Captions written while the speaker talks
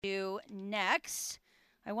do next.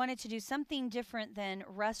 I wanted to do something different than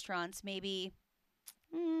restaurants, maybe,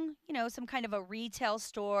 some kind of a retail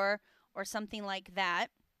store or something like that.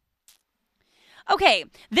 Okay,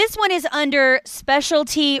 this one is under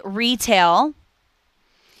specialty retail.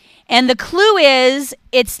 And the clue is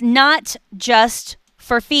it's not just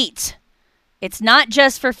for feet. It's not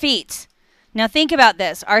just for feet. Now think about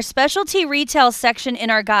this. Our specialty retail section in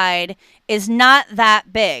our guide is not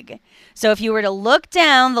that big. So if you were to look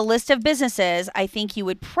down the list of businesses, I think you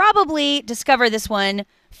would probably discover this one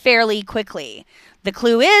fairly quickly. The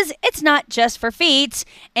clue is it's not just for feet.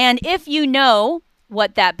 And if you know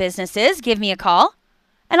what that business is, give me a call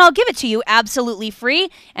and I'll give it to you absolutely free.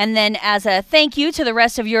 And then as a thank you to the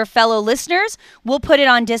rest of your fellow listeners, we'll put it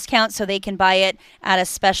on discount so they can buy it at a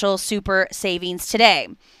special super savings today.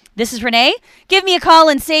 This is Renee. Give me a call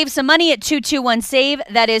and save some money at 221-SAVE.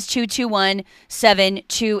 That is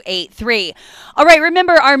 221-7283. All right,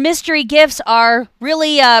 remember our mystery gifts are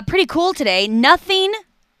really pretty cool today.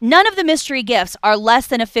 None of the mystery gifts are less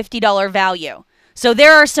than a $50 value. So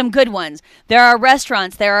there are some good ones. There are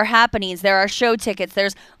restaurants, there are happenings, there are show tickets.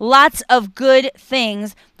 There's lots of good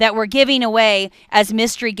things that we're giving away as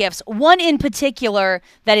mystery gifts. One in particular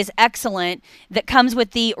that is excellent that comes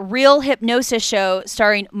with the Real Hypnosis Show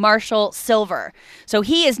starring Marshall Silver. So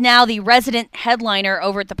he is now the resident headliner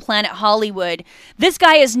over at the Planet Hollywood. This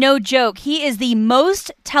guy is no joke. He is the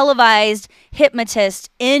most televised hypnotist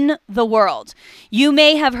in the world. You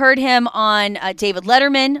may have heard him on David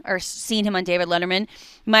Letterman or seen him on David Letterman.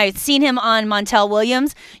 You might have seen him on Montel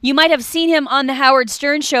Williams. You might have seen him on the Howard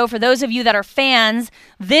Stern Show. For those of you that are fans,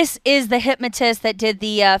 this is the hypnotist that did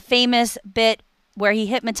the famous bit where he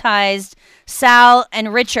hypnotized Sal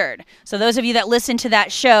and Richard. So those of you that listen to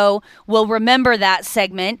that show will remember that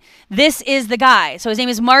segment. This is the guy. So his name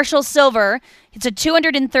is Marshall Silver. It's a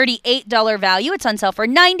 $238 value. It's on sale for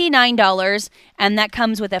 $99, and that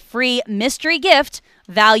comes with a free mystery gift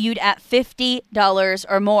valued at $50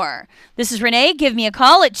 or more. This is Renee. Give me a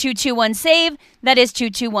call at 221-SAVE. That is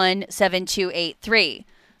 221-7283.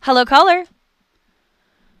 Hello, caller.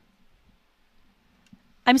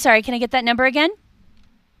 I'm sorry, can I get that number again?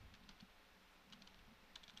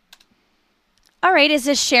 All right, is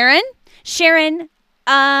this Sharon? Sharon,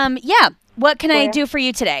 yeah. What can I do for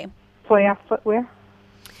you today? Flair Footwear?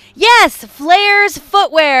 Yes, Flair's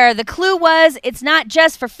Footwear. The clue was it's not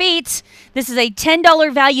just for feet. This is a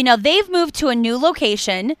 $10 value. Now, they've moved to a new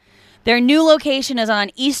location. Their new location is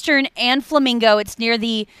on Eastern and Flamingo. It's near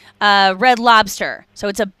the Red Lobster. So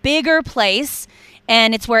it's a bigger place,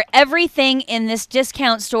 and it's where everything in this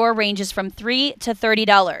discount store ranges from $3 to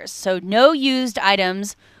 $30. So no used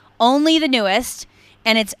items, only the newest,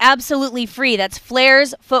 and it's absolutely free. That's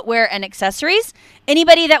Flair's Footwear and Accessories.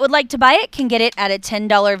 Anybody that would like to buy it can get it at a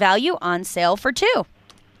 $10 value on sale for $2.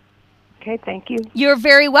 Okay, thank you. You're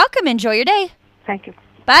very welcome. Enjoy your day. Thank you.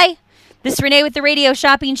 Bye. This is Renee with the Radio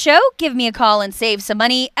Shopping Show. Give me a call and save some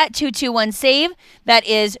money at 221-SAVE. That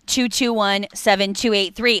is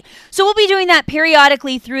 221-7283. So we'll be doing that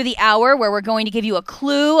periodically through the hour where we're going to give you a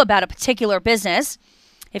clue about a particular business.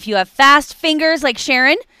 If you have fast fingers like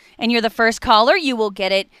Sharon and you're the first caller, you will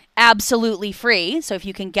get it absolutely free. So if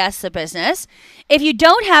you can guess the business. If you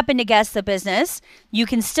don't happen to guess the business, you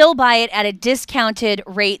can still buy it at a discounted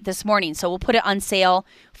rate this morning. So we'll put it on sale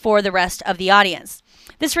for the rest of the audience.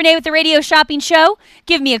 This is Renee with the Radio Shopping Show.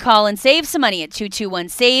 Give me a call and save some money at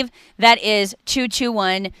 221-SAVE. That is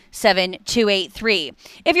 221-7283.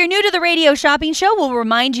 If you're new to the Radio Shopping Show, we'll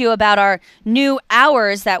remind you about our new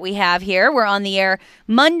hours that we have here. We're on the air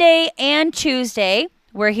Monday and Tuesday.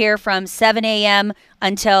 We're here from 7 a.m.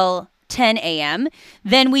 until 10 a.m.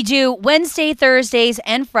 Then we do Wednesday, Thursdays,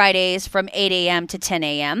 and Fridays from 8 a.m. to 10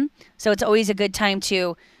 a.m. So it's always a good time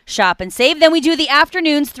to shop and save. Then we do the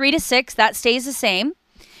afternoons 3 to 6. That stays the same.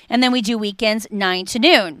 And then we do weekends 9 to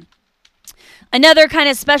noon. Another kind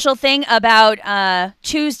of special thing about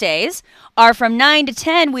Tuesdays are from 9 to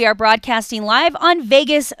 10, we are broadcasting live on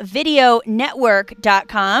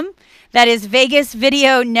VegasVideoNetwork.com. That is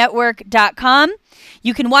VegasVideoNetwork.com.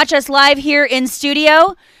 You can watch us live here in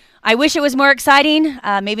studio. I wish it was more exciting.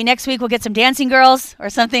 Maybe next week we'll get some dancing girls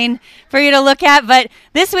or something for you to look at. But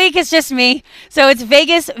this week it's just me. So it's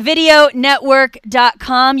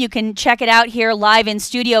VegasVideoNetwork.com. You can check it out here live in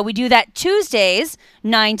studio. We do that Tuesdays,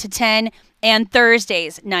 9 to 10, and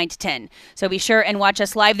Thursdays, 9 to 10. So be sure and watch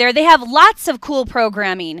us live there. They have lots of cool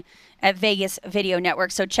programming at Vegas Video Network,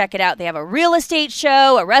 so check it out. They have a real estate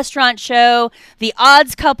show, a restaurant show, The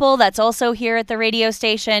Odds Couple, that's also here at the radio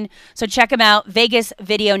station. So check them out,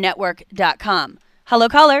 VegasVideoNetwork.com. Hello,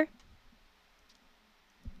 caller.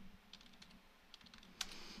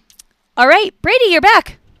 All right, Brady, you're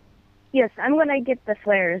back. Yes, I'm going to get the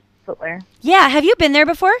Flares footwear. Yeah, have you been there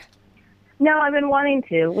before? No, I've been wanting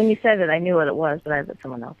to. When you said it, I knew what it was, but I let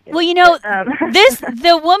someone else get Well, it. you know, But,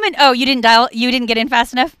 the woman, oh, you didn't get in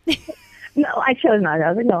fast enough? No, I chose not. I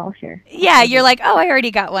was like, no, I'll share. Yeah, you're like, oh, I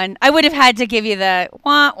already got one. I would have had to give you the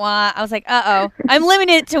wah wah. I was like, uh-oh. I'm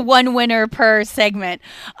limited to one winner per segment.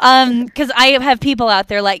 Because I have people out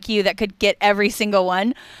there like you that could get every single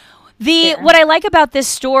one. What I like about this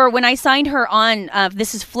store, when I signed her on,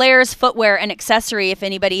 this is Flares Footwear and Accessory, if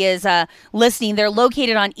anybody is listening. They're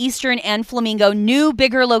located on Eastern and Flamingo, new,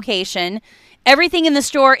 bigger location. Everything in the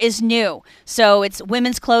store is new. So it's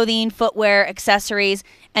women's clothing, footwear, accessories,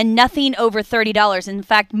 and nothing over $30. In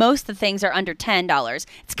fact, most of the things are under $10.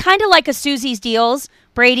 It's kind of like a Susie's Deals,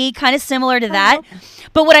 Brady, kind of similar to that. Okay.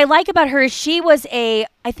 But what I like about her is I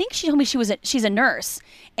think she told me she's a nurse.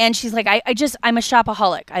 And she's like, I'm a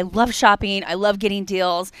shopaholic. I love shopping. I love getting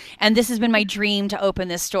deals. And this has been my dream to open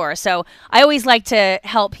this store. So I always like to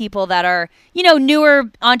help people that are, newer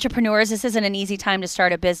entrepreneurs. This isn't an easy time to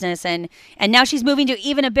start a business. And now she's moving to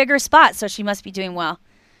even a bigger spot. So she must be doing well.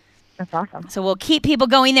 That's awesome. So we'll keep people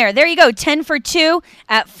going there. There you go. 10 for 2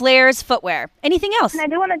 at Flares Footwear. Anything else? And I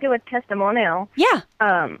do want to do a testimonial. Yeah.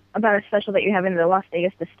 About a special that you have in the Las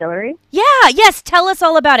Vegas distillery. Yeah. Yes. Tell us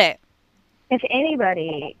all about it. If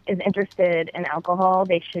anybody is interested in alcohol,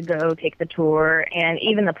 they should go take the tour and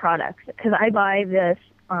even the products. Because I buy this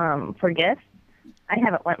for gifts. I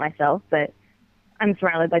haven't went myself, but I'm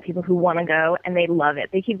surrounded by people who want to go, and they love it.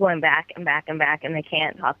 They keep going back and back and back, and they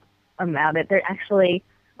can't talk about it. They're actually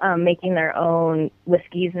making their own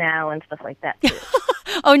whiskeys now and stuff like that, too.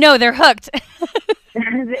 Oh, no, they're hooked.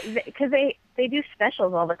 Because they do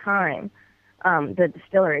specials all the time. The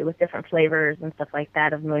distillery with different flavors and stuff like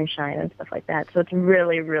that of moonshine and stuff like that. So it's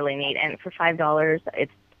really, really neat. And for $5,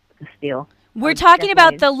 it's a steal. We're talking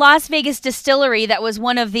about the Las Vegas distillery. That was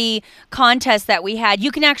one of the contests that we had.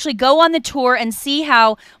 You can actually go on the tour and see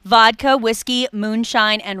how vodka, whiskey,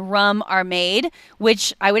 moonshine, and rum are made,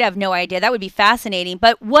 which I would have no idea. That would be fascinating.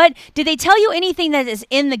 But what did they tell you anything that is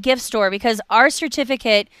in the gift store? Because our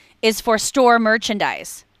certificate is for store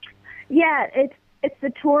merchandise. Yeah, it's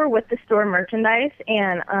the tour with the store merchandise,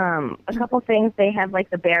 and a couple things. They have like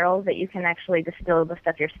the barrels that you can actually distill the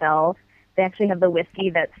stuff yourself. They actually have the whiskey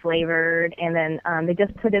that's flavored, and then they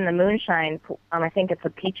just put in the moonshine. I think it's a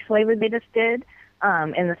peach flavor they just did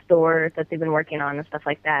in the stores that they've been working on and stuff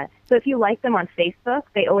like that. So if you like them on Facebook,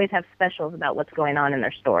 they always have specials about what's going on in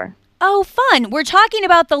their store. Oh, fun. We're talking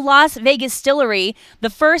about the Las Vegas Distillery, the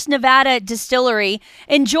first Nevada distillery.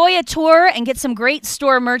 Enjoy a tour and get some great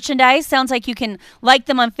store merchandise. Sounds like you can like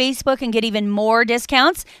them on Facebook and get even more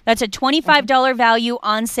discounts. That's a $25 value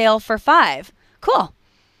on sale for $5. Cool.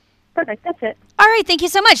 Perfect. That's it. All right. Thank you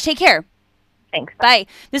so much. Take care. Thanks. Bye.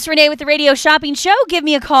 This is Renee with the Radio Shopping Show. Give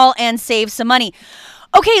me a call and save some money.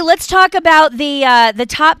 Okay, let's talk about the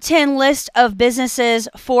top 10 list of businesses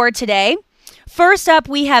for today. First up,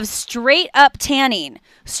 we have Straight Up Tanning.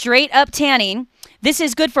 Straight Up Tanning. This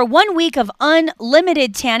is good for 1 week of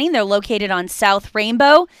unlimited tanning. They're located on South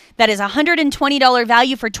Rainbow. That is $120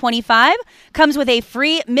 value for $25. Comes with a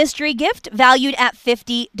free mystery gift valued at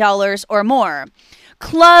 $50 or more.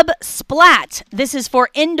 Club Splat. This is for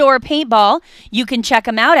indoor paintball. You can check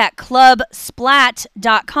them out at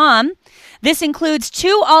clubsplat.com. This includes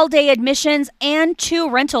 2 all-day admissions and 2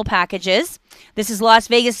 rental packages. This is Las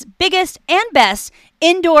Vegas' biggest and best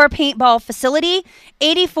indoor paintball facility.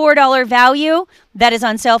 $84 value. That is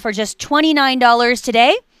on sale for just $29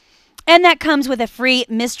 today. And that comes with a free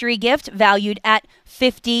mystery gift valued at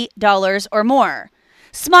 $50 or more.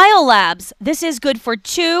 Smile Labs. This is good for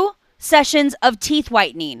 2 sessions of teeth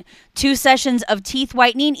whitening. 2 sessions of teeth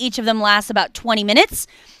whitening. Each of them lasts about 20 minutes.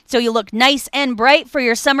 So you look nice and bright for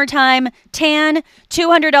your summertime tan.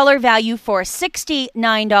 $200 value for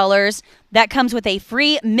 $69. That comes with a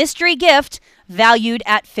free mystery gift valued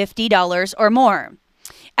at $50 or more.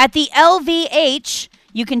 At the LVH,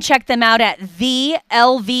 you can check them out at thelvh.com.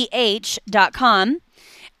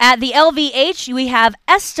 At the LVH, we have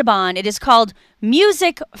Esteban. It is called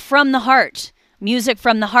Music from the Heart. Music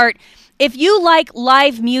from the Heart. If you like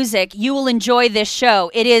live music, you will enjoy this show.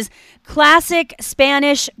 It is classic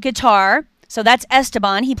Spanish guitar. So that's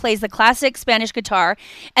Esteban. He plays the classic Spanish guitar.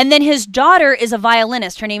 And then his daughter is a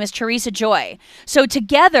violinist. Her name is Teresa Joy. So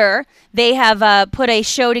together, they have put a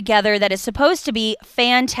show together that is supposed to be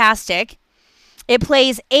fantastic. It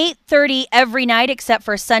plays 8:30 every night except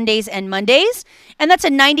for Sundays and Mondays. And that's a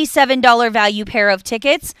 $97 value pair of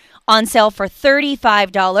tickets on sale for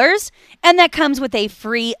 $35. And that comes with a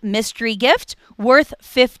free mystery gift worth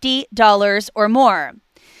 $50 or more.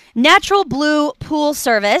 Natural Blue Pool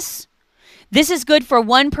Service. This is good for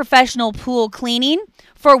one professional pool cleaning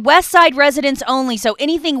for West Side residents only. So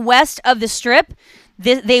anything west of the Strip,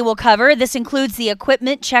 they will cover. This includes the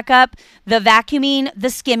equipment checkup, the vacuuming, the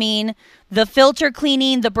skimming, the filter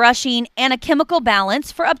cleaning, the brushing, and a chemical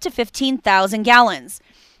balance for up to 15,000 gallons.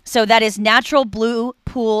 So that is Natural Blue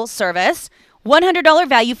Pool Service. $100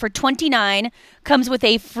 value for $29 comes with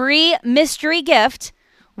a free mystery gift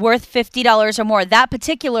worth $50 or more. That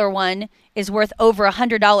particular one is worth over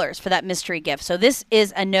 $100 for that mystery gift. So this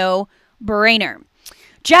is a no-brainer.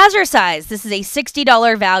 Jazzercise. This is a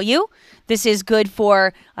 $60 value. This is good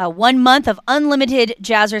for 1 month of unlimited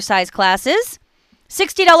Jazzercise classes.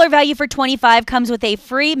 $60 value for $25 comes with a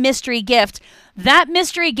free mystery gift. That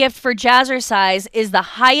mystery gift for Jazzercise is the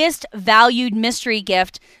highest valued mystery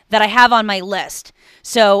gift that I have on my list.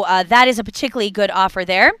 So that is a particularly good offer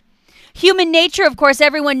there. Human Nature, of course,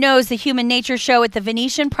 everyone knows the Human Nature show at the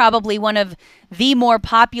Venetian, probably one of the more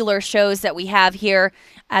popular shows that we have here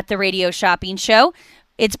at the Radio Shopping Show.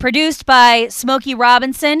 It's produced by Smokey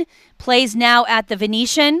Robinson, plays now at the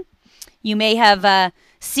Venetian. You may have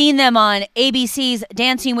seen them on ABC's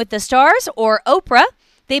Dancing with the Stars or Oprah.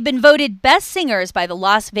 They've been voted best singers by the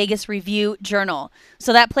Las Vegas Review-Journal.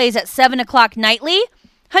 So that plays at 7 o'clock nightly.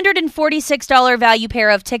 $146 value pair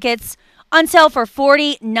of tickets on sale for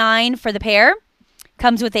 $49 for the pair.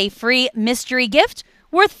 Comes with a free mystery gift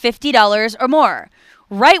worth $50 or more.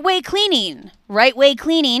 Right Way Cleaning. Right Way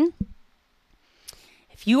Cleaning.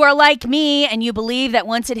 If you are like me and you believe that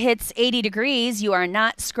once it hits 80 degrees, you are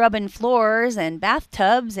not scrubbing floors and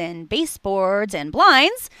bathtubs and baseboards and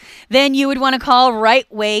blinds, then you would want to call Right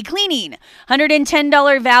Way Cleaning.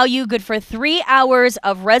 $110 value, good for 3 hours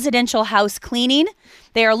of residential house cleaning.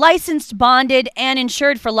 They are licensed, bonded, and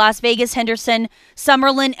insured for Las Vegas, Henderson,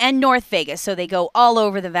 Summerlin, and North Vegas, so they go all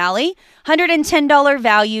over the valley. $110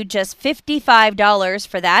 value, just $55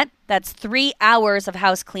 for that. That's 3 hours of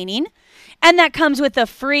house cleaning. And that comes with a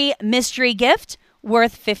free mystery gift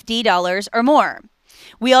worth $50 or more.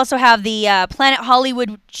 We also have the Planet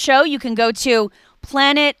Hollywood show. You can go to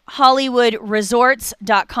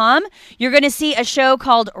planethollywoodresorts.com. You're going to see a show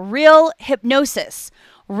called Real Hypnosis.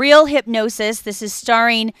 Real Hypnosis. This is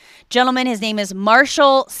starring a gentleman. His name is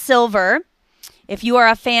Marshall Silver. If you are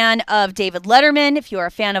a fan of David Letterman, if you are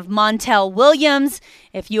a fan of Montel Williams,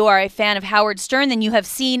 if you are a fan of Howard Stern, then you have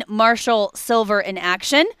seen Marshall Silver in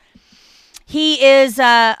action. He is,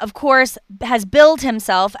 of course, has billed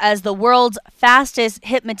himself as the world's fastest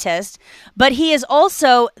hypnotist, but he is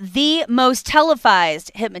also the most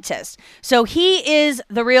televised hypnotist. So he is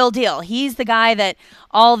the real deal. He's the guy that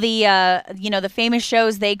all the, the famous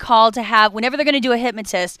shows they call to have, whenever they're going to do a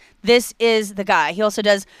hypnotist, this is the guy. He also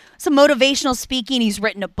does some motivational speaking. He's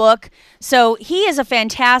written a book. So he is a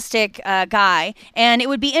fantastic guy, and it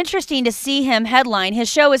would be interesting to see him headline. His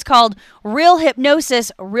show is called Real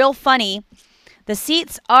Hypnosis, Real Funny. The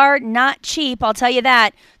seats are not cheap, I'll tell you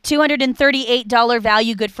that. $238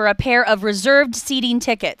 value, good for a pair of reserved seating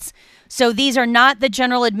tickets. So these are not the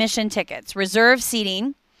general admission tickets, reserved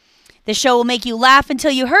seating. The show will make you laugh until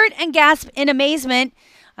you hurt and gasp in amazement.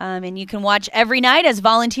 And you can watch every night as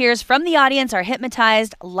volunteers from the audience are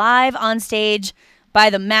hypnotized live on stage by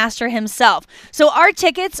the master himself. So our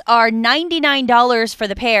tickets are $99 for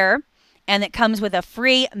the pair, and it comes with a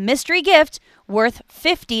free mystery gift worth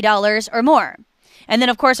 $50 or more. And then,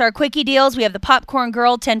 of course, our quickie deals. We have the Popcorn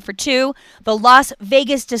Girl, 10 for 2, the Las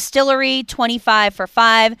Vegas Distillery, 25 for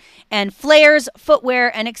 5, and Flair's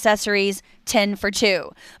Footwear and Accessories, 10 for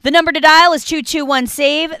 2. The number to dial is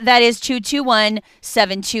 221-SAVE. That is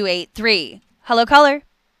 221-7283. Hello, caller.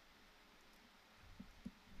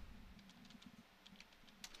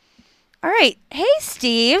 All right. Hey,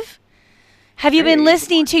 Steve. Have you been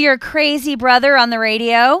listening to your crazy brother on the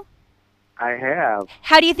radio? I have.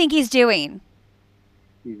 How do you think he's doing?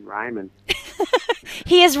 He's rhyming.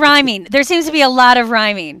 He is rhyming. There seems to be a lot of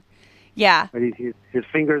rhyming. Yeah. But his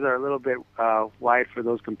fingers are a little bit wide for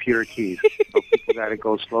those computer keys. So people got to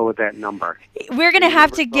go slow with that number. We're going to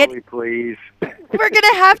have to slowly, please. We're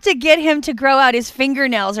going to have to get him to grow out his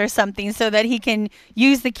fingernails or something so that he can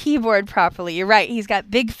use the keyboard properly. You're right. He's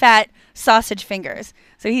got big, fat sausage fingers.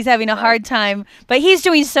 So he's having a hard time. But he's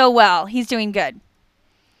doing so well. He's doing good.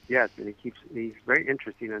 Yes, and he's very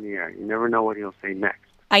interesting on the air. You never know what he'll say next.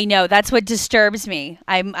 I know. That's what disturbs me.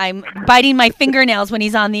 I'm biting my fingernails when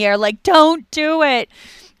he's on the air, like, don't do it.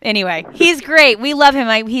 Anyway, he's great. We love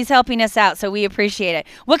him. He's helping us out, so we appreciate it.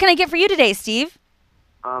 What can I get for you today, Steve?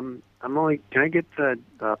 Can I get the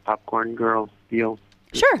Popcorn Girl deal?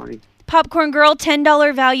 Sure. Popcorn Girl,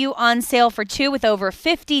 $10 value on sale for 2 with over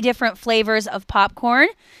 50 different flavors of popcorn,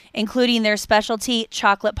 including their specialty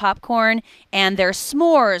chocolate popcorn and their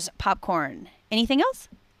s'mores popcorn. Anything else?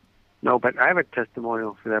 No, but I have a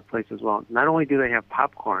testimonial for that place as well. Not only do they have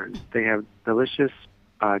popcorn, they have delicious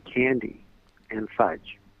candy and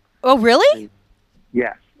fudge. Oh, really?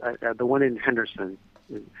 Yes, the one in Henderson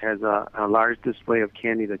has a large display of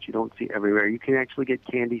candy that you don't see everywhere. You can actually get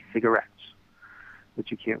candy cigarettes, which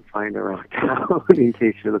you can't find around town in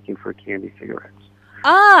case you're looking for candy cigarettes.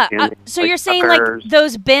 So like you're saying suckers. like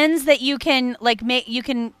those bins that you can like make, you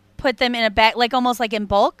can put them in a bag, like almost like in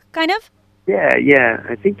bulk, kind of? Yeah.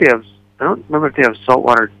 I think they have. I don't remember if they have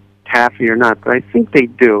saltwater taffy or not, but I think they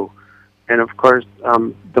do. And of course,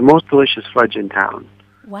 the most delicious fudge in town.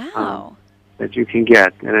 Wow. That you can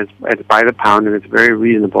get, and it's by the pound, and it's very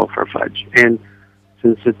reasonable for fudge. And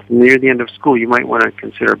since it's near the end of school, you might want to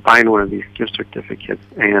consider buying one of these gift certificates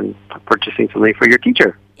and purchasing something for your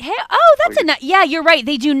teacher. Hey, that's yeah, you're right.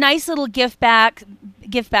 They do nice little gift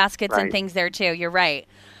baskets and things there too. You're right.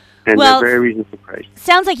 And well, they're very reasonable price.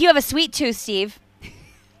 Sounds like you have a sweet tooth, Steve.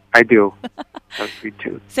 I do. Have a sweet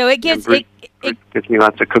tooth. So it gives it gets me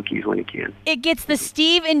lots of cookies when he can. It gets the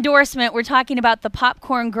Steve endorsement. We're talking about the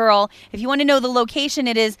Popcorn Girl. If you want to know the location,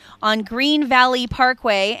 it is on Green Valley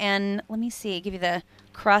Parkway, and let me see, give you the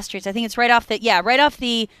cross streets. I think it's right off the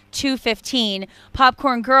 215.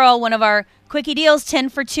 Popcorn Girl, one of our quickie deals, 10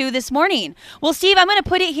 for 2 this morning. Well, Steve, I'm going to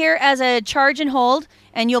put it here as a charge and hold,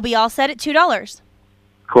 and you'll be all set at $2.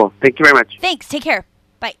 Cool. Thank you very much. Thanks. Take care.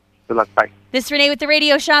 Bye. Good luck. Bye. This is Renee with the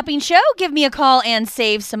Radio Shopping Show. Give me a call and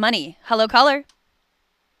save some money. Hello, caller.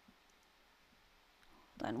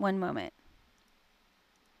 Hold on one moment.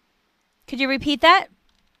 Could you repeat that?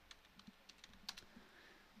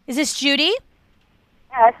 Is this Judy?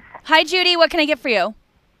 Yes. Hi, Judy. What can I get for you?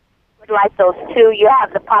 Would like those two. You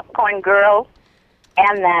have the Popcorn Girl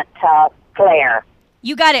and that Claire.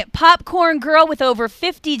 You got it. Popcorn Girl with over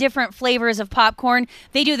 50 different flavors of popcorn.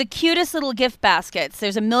 They do the cutest little gift baskets.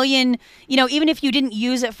 There's a million, even if you didn't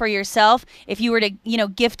use it for yourself, if you were to,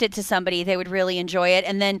 gift it to somebody, they would really enjoy it.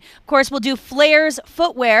 And then, of course, we'll do Flair's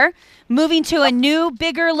Footwear, moving to a new,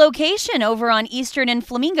 bigger location over on Eastern and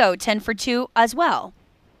Flamingo, 10 for 2 as well.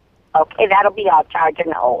 Okay, that'll be our charge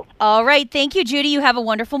and hold. All right. Thank you, Judy. You have a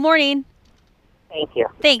wonderful morning. Thank you.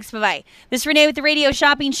 Thanks. Bye-bye. This is Renee with the Radio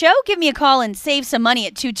Shopping Show. Give me a call and save some money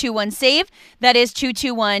at 221-SAVE. That is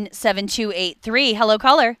 221-7283. Hello,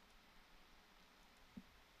 caller.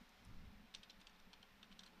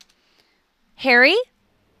 Harry?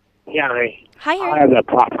 Yeah, Hi, Harry. I have the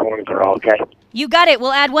Popcorn Girl, okay? You got it.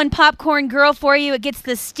 We'll add one Popcorn Girl for you. It gets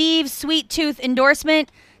the Steve Sweet Tooth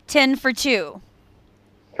endorsement, 10 for 2.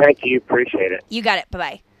 Thank you. Appreciate it. You got it.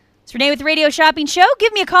 Bye-bye. It's Renee with the Radio Shopping Show.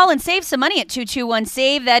 Give me a call and save some money at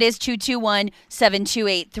 221-SAVE. That is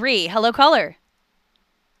 221-7283. Hello, caller.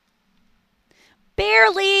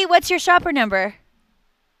 Barely. What's your shopper number?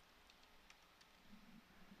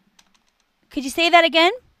 Could you say that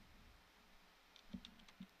again?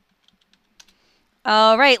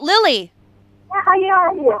 All right. Lily. Yeah, how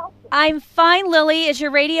are you? I'm fine, Lily. Is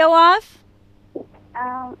your radio off?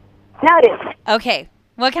 No, it is. Okay.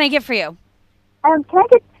 What can I get for you? Can I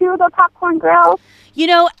get 2 of the Popcorn Girls?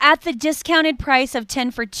 At the discounted price of 10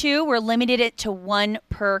 for 2, we're limited it to 1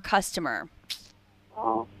 per customer.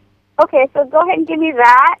 Oh. Okay, so go ahead and give me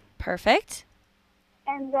that. Perfect.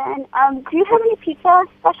 And then, do you have any pizza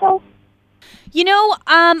specials?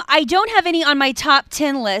 I don't have any on my top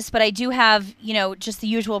 10 list, but I do have, just the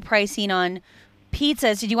usual pricing on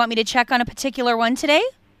pizzas. Did you want me to check on a particular one today?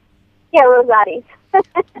 Yeah, Rosati's.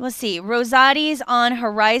 Let's see. Rosati's on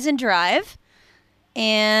Horizon Drive.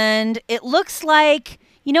 And it looks like,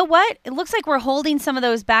 you know what? It looks like we're holding some of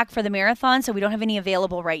those back for the marathon, so we don't have any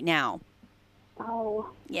available right now. Oh.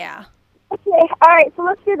 Yeah. Okay, all right, so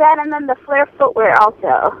let's do that, and then the Flair Footwear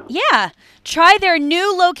also. Yeah. Try their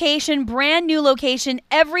new location, brand new location.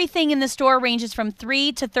 Everything in the store ranges from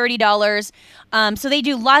 $3 to $30. So they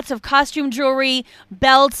do lots of costume jewelry,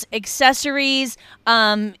 belts, accessories,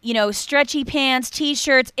 stretchy pants,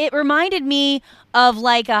 T-shirts. It reminded me of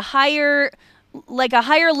like a higher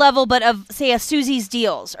level, but of, say, a Susie's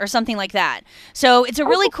Deals or something like that. So it's a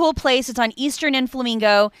really cool place. It's on Eastern and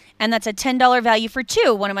Flamingo, and that's a $10 value for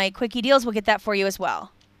 2. One of my quickie deals will get that for you as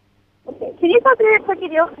well. Okay. Can you go through your quickie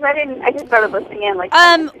deals? Because I just started listening in.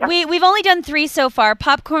 We've only done 3 so far.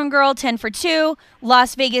 Popcorn Girl, 10 for 2.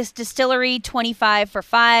 Las Vegas Distillery, 25 for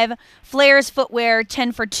 5. Flair's Footwear,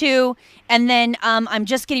 10 for 2. And then I'm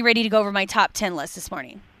just getting ready to go over my top 10 list this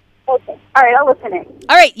morning. Okay. All right, I'll listen in.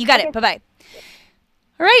 All right, you got it. Bye-bye.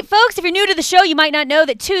 All right, folks, if you're new to the show, you might not know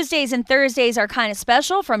that Tuesdays and Thursdays are kind of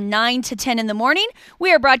special from 9 to 10 in the morning.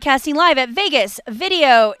 We are broadcasting live at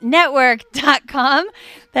VegasVideoNetwork.com.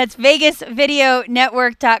 That's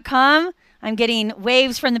VegasVideoNetwork.com. I'm getting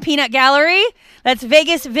waves from the Peanut Gallery. That's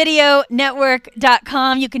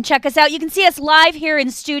VegasVideoNetwork.com. You can check us out. You can see us live here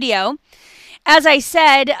in studio. As I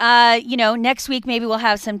said, next week maybe we'll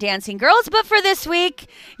have some dancing girls, but for this week,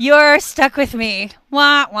 you're stuck with me.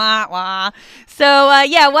 Wah, wah, wah. So,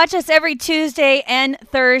 watch us every Tuesday and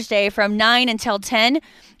Thursday from 9 until 10.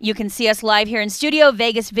 You can see us live here in studio,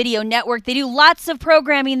 Vegas Video Network. They do lots of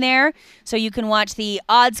programming there, so you can watch The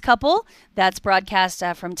Odds Couple. That's broadcast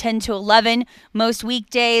from 10 to 11 most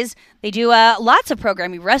weekdays. They do lots of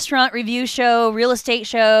programming, restaurant review show, real estate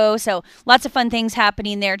show, so lots of fun things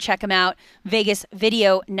happening there. Check them out,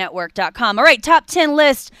 VegasVideoNetwork.com. All right, top 10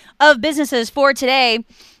 list of businesses for today.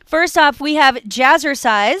 First off, we have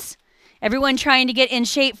Jazzercise. Everyone trying to get in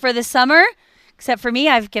shape for the summer. Except for me,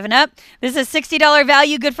 I've given up. This is a $60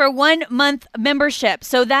 value, good for 1 month membership.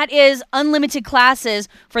 So that is unlimited classes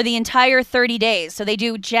for the entire 30 days. So they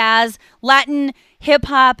do jazz, Latin, hip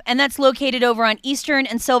hop, and that's located over on Eastern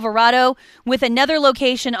and Silverado with another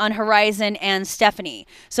location on Horizon and Stephanie.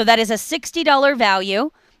 So that is a $60 value.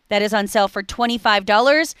 That is on sale for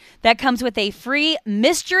 $25. That comes with a free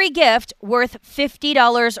mystery gift worth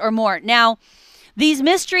 $50 or more. Now, these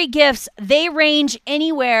mystery gifts, they range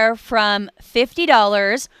anywhere from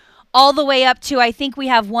 $50 all the way up to, I think we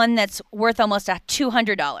have one that's worth almost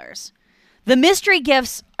 $200. The mystery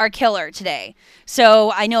gifts are killer today.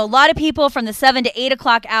 So I know a lot of people from the 7 to 8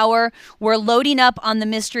 o'clock hour were loading up on the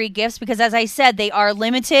mystery gifts because, as I said, they are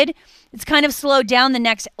limited. It's kind of slowed down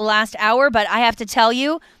the last hour, but I have to tell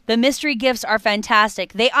you, the mystery gifts are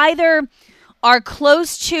fantastic. They either are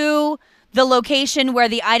close to the location where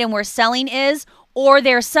the item we're selling is, or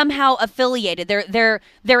they're somehow affiliated. They're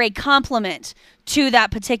a complement to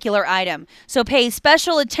that particular item. So pay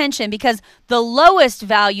special attention because the lowest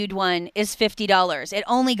valued one is $50. It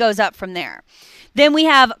only goes up from there. Then we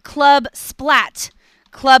have Club Splat.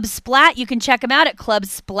 Club Splat, you can check them out at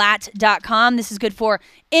clubsplat.com. This is good for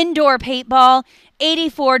indoor paintball,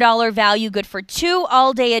 $84 value, good for 2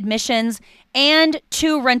 all-day admissions and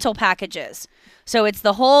 2 rental packages. So it's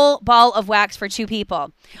the whole ball of wax for 2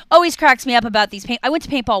 people. Always cracks me up about these I went to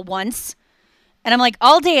paintball once, and I'm like,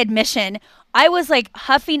 all-day admission. I was like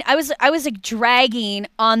huffing. I was like dragging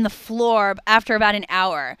on the floor after about an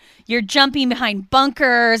hour. You're jumping behind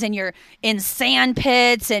bunkers, and you're in sand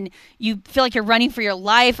pits, and you feel like you're running for your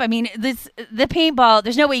life. I mean, the paintball,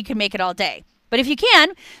 there's no way you can make it all day. But if you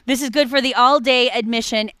can, this is good for the all-day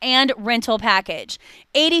admission and rental package.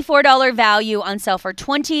 $84 value on sale for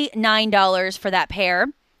 $29 for that pair.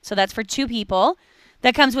 So that's for 2 people.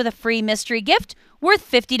 That comes with a free mystery gift worth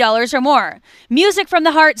 $50 or more. Music from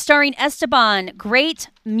the Heart starring Esteban. Great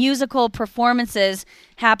musical performances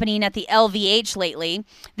happening at the LVH lately.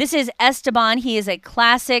 This is Esteban. He is a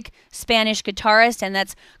classic Spanish guitarist, and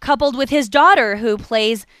that's coupled with his daughter who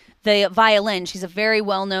plays the violin. She's a very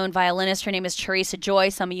well-known violinist. Her name is Teresa Joy.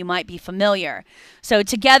 Some of you might be familiar. So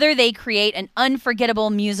together they create an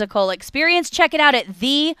unforgettable musical experience. Check it out at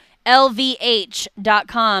thelvh.com.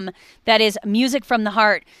 That is Music from the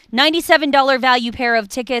Heart. $97 value pair of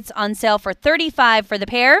tickets on sale for $35 for the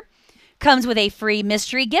pair. Comes with a free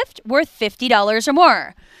mystery gift worth $50 or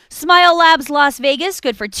more. Smile Labs Las Vegas,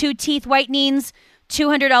 good for 2 teeth whitenings.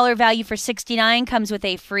 $200 value for $69. Comes with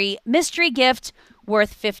a free mystery gift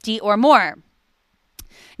worth $50 or more.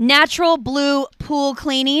 Natural Blue Pool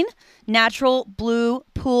Cleaning. Natural Blue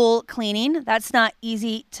Pool Cleaning. That's not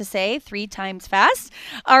easy to say 3 times fast.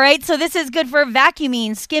 All right, so this is good for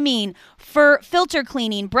vacuuming, skimming, for filter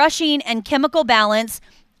cleaning, brushing, and chemical balance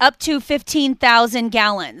up to 15,000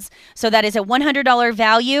 gallons. So that is a $100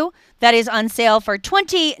 value. That is on sale for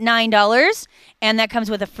 $29, and that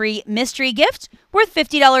comes with a free mystery gift worth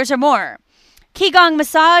 $50 or more. Qigong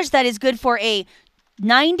Massage, that is good for a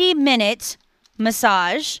 90-minute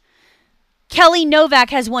massage. Kelly Novak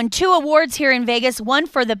has won 2 awards here in Vegas, one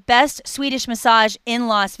for the best Swedish massage in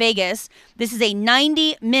Las Vegas. This is a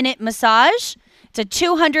 90-minute massage. It's a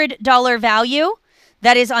 $200 value.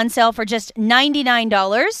 That is on sale for just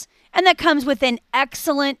 $99, and that comes with an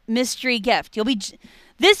excellent mystery gift.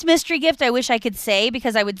 This mystery gift, I wish I could say,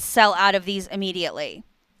 because I would sell out of these immediately.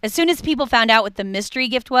 As soon as people found out what the mystery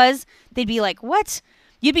gift was, they'd be like, what?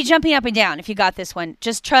 You'd be jumping up and down if you got this one.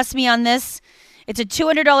 Just trust me on this. It's a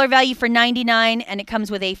 $200 value for $99, and it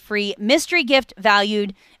comes with a free mystery gift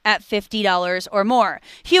valued at $50 or more.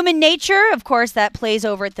 Human Nature, of course, that plays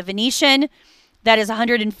over at the Venetian. That is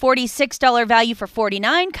 $146 value for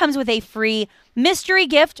 $49. Comes with a free mystery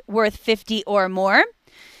gift worth $50 or more.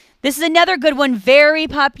 This is another good one, very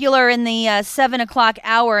popular in the 7 o'clock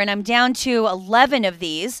hour, and I'm down to 11 of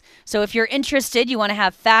these. So if you're interested, you want to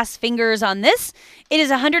have fast fingers on this, it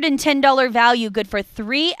is $110 value, good for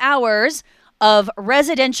 3 hours of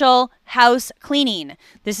residential house cleaning.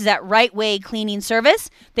 This is at Right Way Cleaning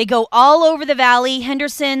Service. They go all over the valley,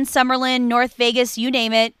 Henderson, Summerlin, North Vegas, you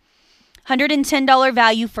name it. $110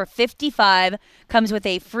 value for 55, comes with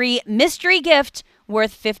a free mystery gift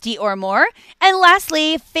worth 50 or more. And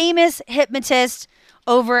lastly, famous hypnotist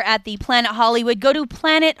over at the Planet Hollywood. Go to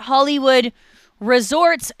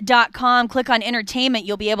planethollywoodresorts.com, click on entertainment.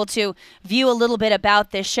 You'll be able to view a little bit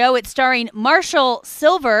about this show. It's starring Marshall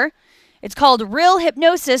Silver. It's called Real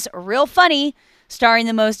Hypnosis, Real Funny, starring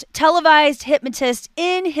the most televised hypnotist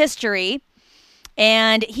in history.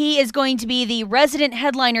 And he is going to be the resident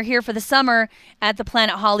headliner here for the summer at the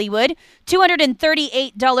Planet Hollywood.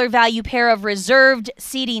 $238 value pair of reserved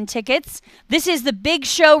seating tickets. This is the big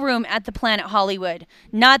showroom at the Planet Hollywood,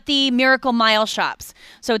 not the Miracle Mile shops.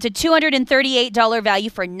 So it's a $238 value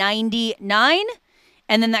for $99.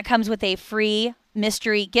 And then that comes with a free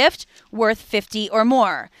mystery gift worth 50 or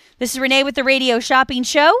more. This is Renee with the Radio Shopping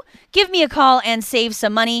Show. Give me a call and save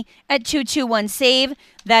some money at 221-SAVE.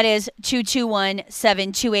 That is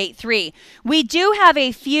 221-7283. We do have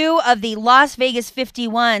a few of the Las Vegas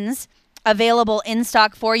 51s available in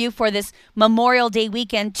stock for you for this Memorial Day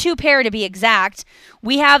weekend, 2 pair to be exact.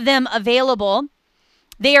 We have them available.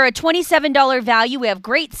 They are a $27 value. We have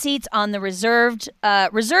great seats on the reserved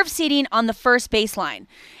seating on the first baseline.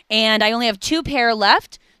 And I only have 2 pair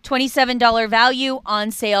left. $27 value on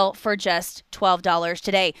sale for just $12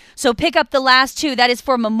 today. So pick up the last 2. That is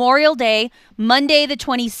for Memorial Day, Monday the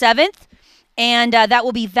 27th. And that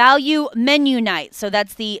will be value menu night. So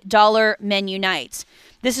that's the dollar menu night.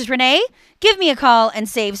 This is Renee. Give me a call and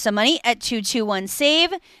save some money at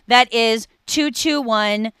 221-SAVE. That is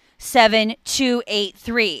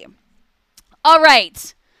 221-7283. All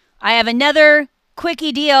right. I have another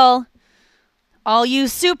quickie deal. All you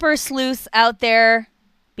super sleuths out there,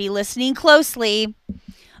 be listening closely.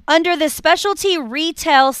 Under the specialty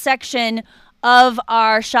retail section of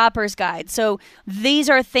our shopper's guide. So these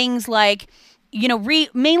are things like,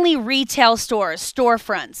 mainly retail stores,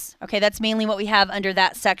 storefronts. Okay, that's mainly what we have under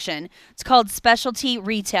that section. It's called specialty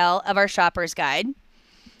retail of our shopper's guide. I'm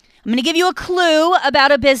going to give you a clue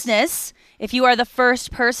about a business. If you are the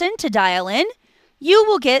first person to dial in, you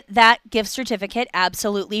will get that gift certificate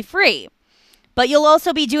absolutely free. But you'll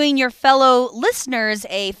also be doing your fellow listeners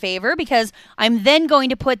a favor because I'm then going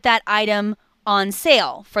to put that item on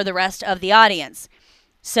sale for the rest of the audience.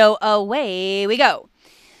 So away we go.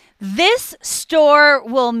 This store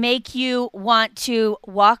will make you want to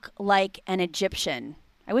walk like an Egyptian.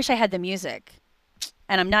 I wish I had the music,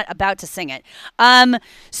 and I'm not about to sing it.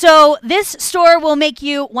 So this store will make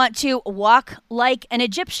you want to walk like an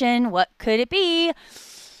Egyptian. What could it be?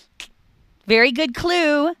 Very good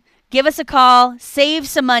clue. Give us a call, save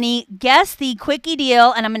some money, guess the quickie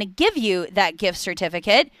deal, and I'm going to give you that gift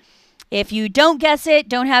certificate. If you don't guess it,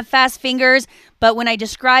 don't have fast fingers, but when I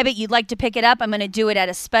describe it, you'd like to pick it up, I'm going to do it at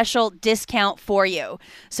a special discount for you.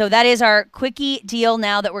 So that is our quickie deal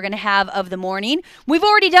now that we're going to have of the morning. We've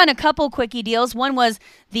already done a couple quickie deals. One was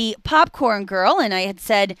the Popcorn Girl, and I had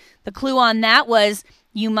said the clue on that was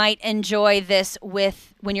you might enjoy this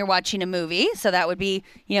when you're watching a movie. So that would be,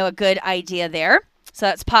 a good idea there. So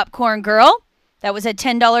that's Popcorn Girl. That was a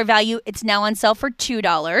 $10 value. It's now on sale for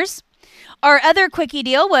 $2. Our other quickie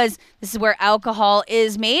deal was, this is where alcohol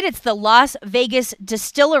is made. It's the Las Vegas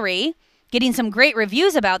Distillery. Getting some great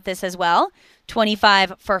reviews about this as well.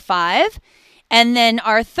 25 for $5. And then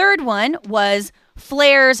our third one was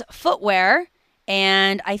Flair's Footwear.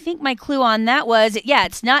 And I think my clue on that was,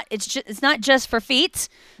 it's not just for feet.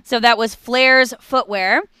 So that was Flair's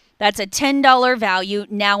Footwear. That's a $10 value,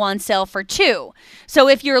 now on sale for $2. So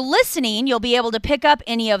if you're listening, you'll be able to pick up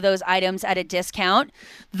any of those items at a discount.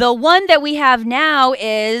 The one that we have now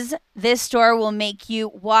is, this store will make you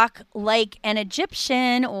walk like an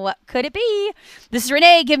Egyptian. What could it be? This is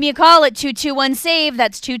Renee. Give me a call at 221-SAVE.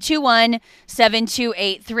 That's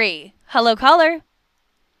 221-7283. Hello, caller.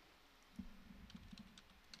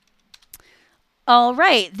 All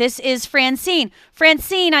right, this is Francine.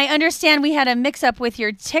 Francine, I understand we had a mix-up with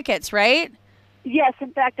your tickets, right? Yes,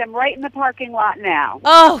 in fact, I'm right in the parking lot now.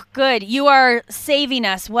 Oh, good. You are saving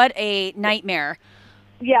us. What a nightmare.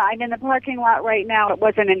 Yeah, I'm in the parking lot right now. It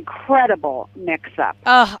was an incredible mix-up.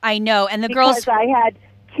 Oh, I know. And the girls... Because I had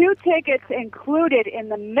 2 tickets included in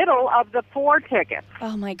the middle of the 4 tickets.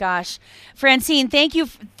 Oh my gosh. Francine, thank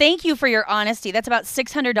you for your honesty. That's about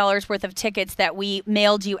 $600 worth of tickets that we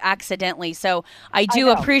mailed you accidentally. So I do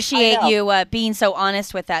appreciate you being so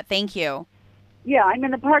honest with that. Thank you. Yeah, I'm in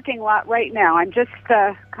the parking lot right now. I'm just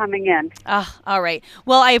coming in. All right.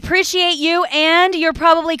 Well, I appreciate you, and you're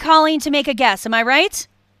probably calling to make a guess. Am I right?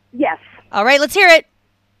 Yes. All right, let's hear it.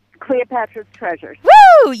 Cleopatra's Treasures.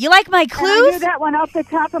 Woo! You like my clues? And I knew that one off the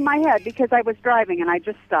top of my head because I was driving and I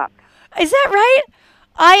just stopped. Is that right?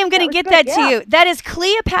 I am going to get that to yeah. you. That is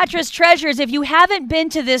Cleopatra's Treasures. If you haven't been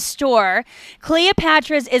to this store,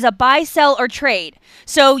 Cleopatra's is a buy, sell, or trade.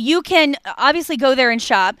 So you can obviously go there and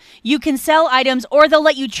shop. You can sell items, or they'll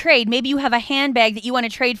let you trade. Maybe you have a handbag that you want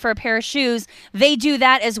to trade for a pair of shoes. They do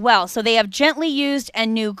that as well. So they have gently used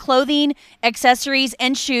and new clothing, accessories,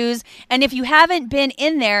 and shoes. And if you haven't been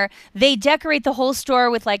in there, they decorate the whole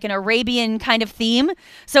store with like an Arabian kind of theme.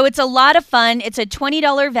 So it's a lot of fun. It's a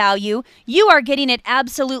 $20 value. You are getting it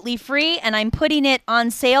absolutely free, and I'm putting it on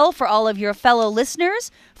sale for all of your fellow listeners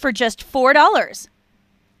for just $4.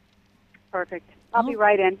 Perfect. I'll be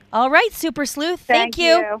right in. All right, Super Sleuth. Thank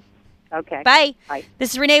you. Okay. Bye. Bye.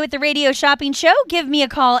 This is Renee with the Radio Shopping Show. Give me a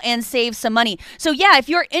call and save some money. So yeah, if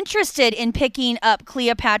you're interested in picking up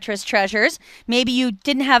Cleopatra's Treasures, maybe you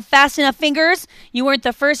didn't have fast enough fingers, you weren't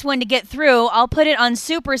the first one to get through, I'll put it on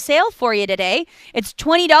super sale for you today. It's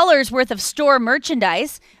 $20 worth of store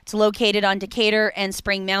merchandise. It's located on Decatur and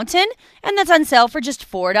Spring Mountain, and that's on sale for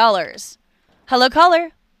just $4. Hello,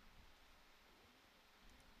 caller.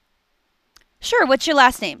 Sure, what's your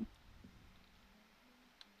last name?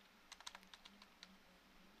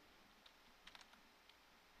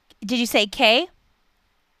 Did you say K?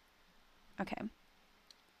 Okay.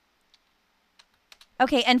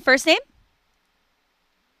 Okay, and first name?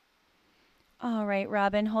 All right,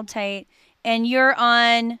 Robin, hold tight. And you're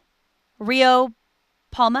on Rio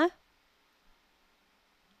Palma?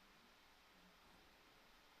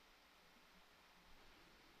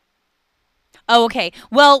 Oh, okay.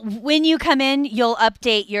 Well, when you come in, you'll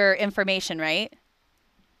update your information, right?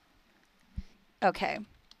 Okay.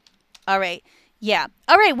 All right. Yeah.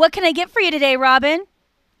 All right. What can I get for you today, Robin?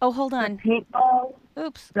 Oh, hold on. The paintball.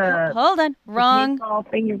 Oops. Hold on. Wrong. Paintball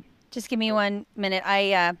thing. Just give me 1 minute.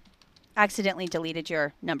 I accidentally deleted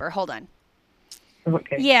your number. Hold on.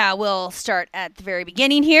 Okay. Yeah, we'll start at the very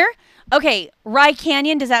beginning here. Okay. Rye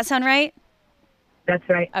Canyon. Does that sound right? That's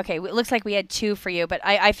right. Okay. It looks like we had 2 for you, but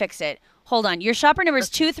I fixed it. Hold on. Your shopper number is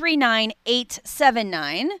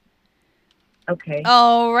 239879. Okay.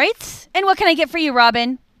 All right. And what can I get for you,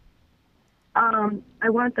 Robin? I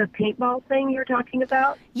want the paintball thing you're talking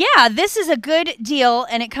about. Yeah, this is a good deal,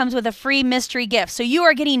 and it comes with a free mystery gift. So you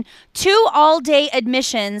are getting 2 all-day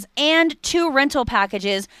admissions and 2 rental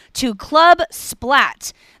packages to Club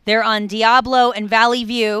Splat. They're on Diablo and Valley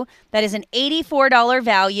View. That is an $84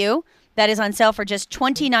 value. That is on sale for just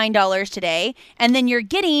 $29 today. And then you're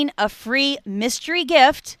getting a free mystery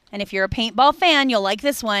gift. And if you're a paintball fan, you'll like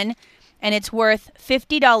this one. And it's worth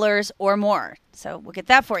 $50 or more. So we'll get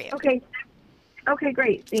that for you. Okay. Okay,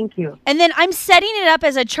 great. Thank you. And then I'm setting it up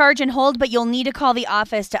as a charge and hold, but you'll need to call the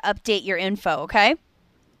office to update your info, okay?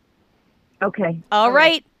 Okay. All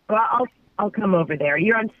right. Well, I'll come over there.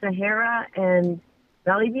 You're on Sahara and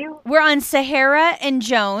Valley View? We're on Sahara and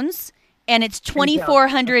Jones, and it's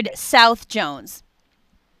 2400 South Jones.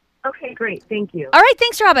 Okay, great. Thank you. All right.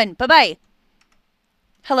 Thanks, Robin. Bye-bye.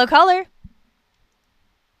 Hello, caller.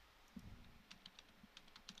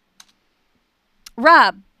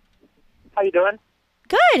 Rob. How you doing?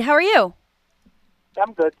 Good. How are you?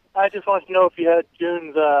 I'm good. I just wanted to know if you had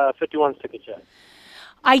June's 51 tickets yet.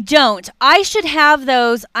 I don't. I should have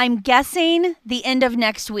those, I'm guessing, the end of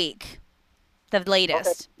next week. The latest.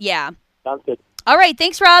 Okay. Yeah. Sounds good. All right.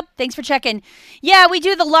 Thanks, Rob. Thanks for checking. Yeah, we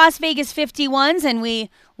do the Las Vegas 51s, and we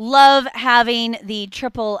love having the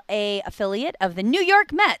AAA affiliate of the New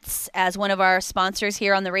York Mets as one of our sponsors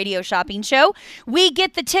here on the Radio Shopping Show. We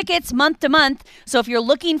get the tickets month to month. So if you're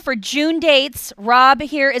looking for June dates, Rob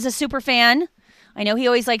here is a super fan. I know he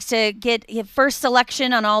always likes to get his first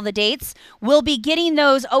selection on all the dates. We'll be getting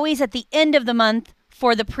those always at the end of the month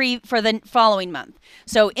for the following month.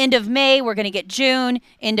 So end of May, we're going to get June.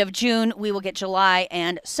 End of June, we will get July,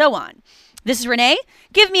 and so on. This is Renee.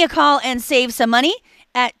 Give me a call and save some money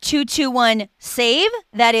at 221-SAVE.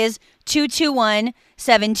 That is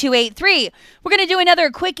 221-7283. We're going to do another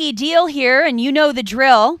quickie deal here, and you know the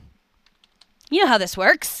drill. You know how this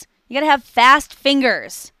works. You got to have fast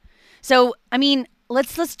fingers. So, I mean,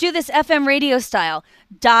 let's do this FM radio style.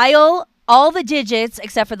 Dial all the digits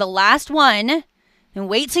except for the last one, and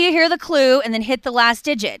wait till you hear the clue, and then hit the last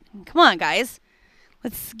digit. Come on, guys.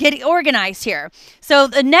 Let's get organized here. So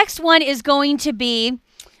the next one is going to be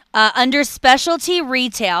under specialty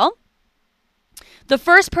retail. The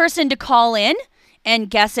first person to call in and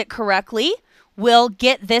guess it correctly will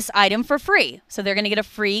get this item for free. So they're going to get a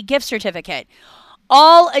free gift certificate.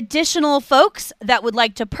 All additional folks that would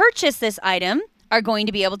like to purchase this item are going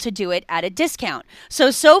to be able to do it at a discount.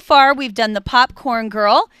 So far we've done the Popcorn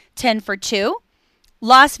Girl, 10 for 2.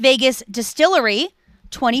 Las Vegas Distillery,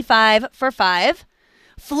 25 for 5.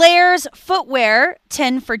 Flair's Footwear,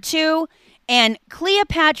 10 for 2. And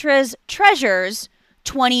Cleopatra's Treasures,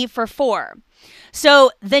 20 for 4.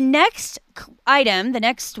 So the next item, the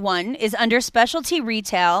next one, is under specialty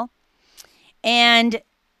retail. And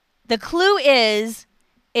the clue is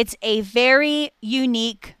it's a very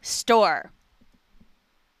unique store.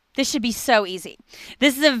 This should be so easy.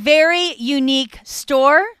 This is a very unique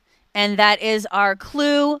store, and that is our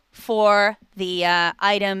clue for the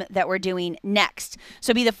item that we're doing next.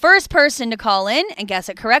 So be the first person to call in and guess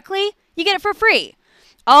it correctly. You get it for free.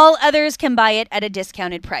 All others can buy it at a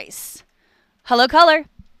discounted price. Hello, caller.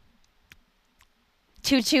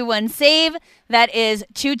 221-SAVE. That is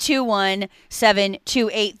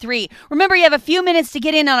 221-7283. Remember, you have a few minutes to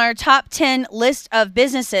get in on our top 10 list of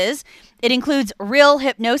businesses. It includes Real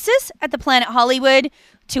Hypnosis at the Planet Hollywood,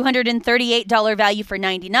 $238 value for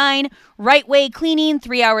 $99. Right Way Cleaning,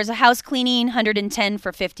 3 hours of house cleaning, $110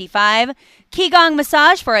 for $55. Qigong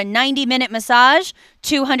Massage for a 90-minute massage,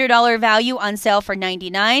 $200 value on sale for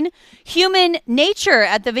 $99. Human Nature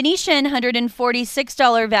at the Venetian,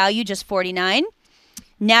 $146 value, just $49.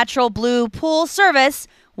 Natural Blue Pool Service,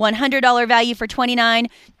 $100 value for $29.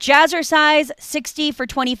 Jazzercise, $60 for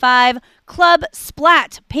 $25. Club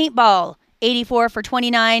Splat Paintball, $84 for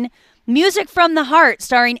 $29. Music from the Heart,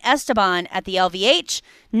 starring Esteban at the LVH,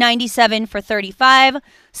 $97 for $35.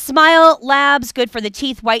 Smile Labs, good for the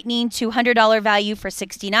teeth whitening, $200 value for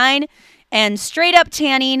 $69. And Straight Up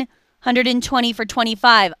Tanning, $120 for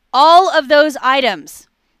 $25. All of those items,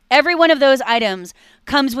 every one of those items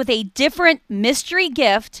comes with a different mystery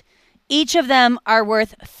gift. Each of them are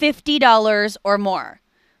worth $50 or more.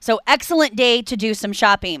 So excellent day to do some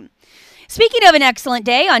shopping. Speaking of an excellent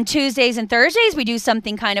day, on Tuesdays and Thursdays, we do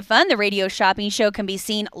something kind of fun. The Radio Shopping Show can be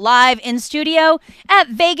seen live in studio at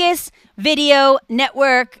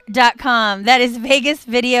VegasVideoNetwork.com. That is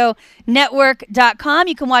VegasVideoNetwork.com.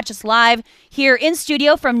 You can watch us live here in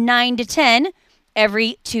studio from 9 to 10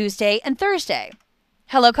 every Tuesday and Thursday.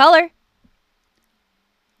 Hello, caller.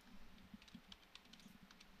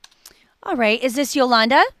 All right. Is this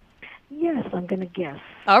Yolanda? Yes, I'm going to guess.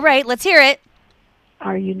 All right. Let's hear it.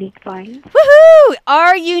 Our Unique Finds. Woohoo!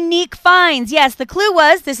 Our Unique Finds. Yes, the clue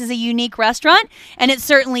was this is a unique restaurant, and it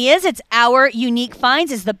certainly is. It's Our Unique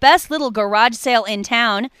Finds. It's the best little garage sale in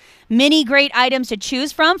town. Many great items to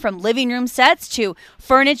choose from living room sets to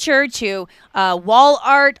furniture to wall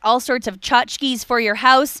art, all sorts of tchotchkes for your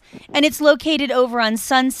house. And it's located over on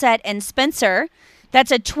Sunset and Spencer.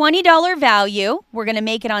 That's a $20 value. We're going to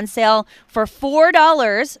make it on sale for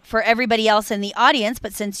 $4 for everybody else in the audience.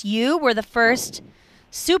 But since you were the first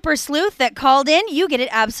super sleuth that called in, you get it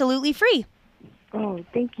absolutely free. Oh,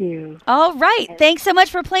 thank you. All right. Thanks so much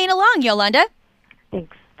for playing along, Yolanda.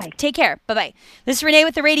 Thanks. Bye. Take care. Bye-bye. This is Renee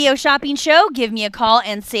with the Radio Shopping Show. Give me a call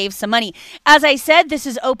and save some money. As I said, this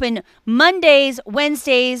is open Mondays,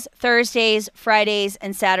 Wednesdays, Thursdays, Fridays,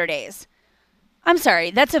 and Saturdays. I'm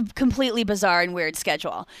sorry. That's a completely bizarre and weird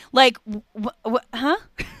schedule. Like, huh?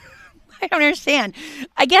 I don't understand.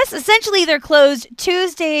 I guess essentially they're closed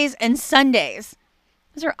Tuesdays and Sundays.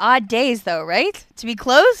 Those are odd days, though, right? To be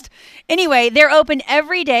closed? Anyway, they're open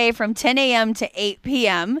every day from 10 a.m. to 8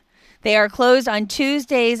 p.m. They are closed on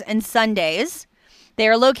Tuesdays and Sundays. They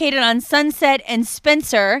are located on Sunset and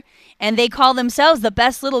Spencer, and they call themselves the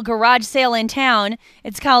best little garage sale in town.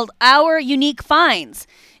 It's called Our Unique Finds.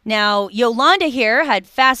 Now, Yolanda here had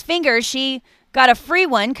fast fingers. She got a free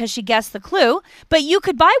one because she guessed the clue, but you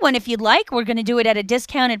could buy one if you'd like. We're going to do it at a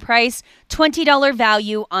discounted price, $20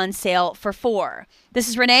 value on sale for $4. This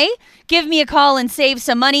is Renee. Give me a call and save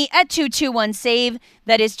some money at 221-SAVE.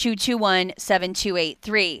 That is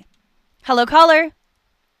 221-7283. Hello, caller.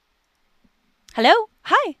 Hello?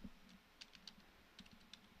 Hi.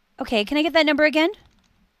 Okay, can I get that number again?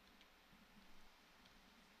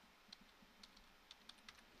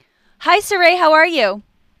 Hi, Saray. How are you?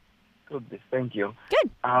 Good, thank you. Good.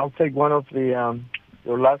 I'll take one of the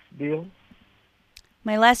your last deal.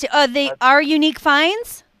 My last deal. They are Unique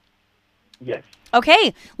Finds? Yes.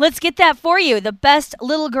 Okay, let's get that for you. The best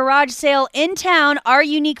little garage sale in town, Our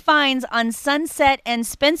Unique Finds on Sunset and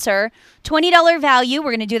Spencer. $20 value.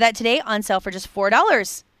 We're going to do that today on sale for just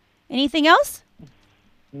 $4. Anything else?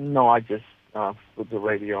 No, I just put the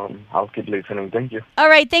radio on. I'll keep listening. Thank you. All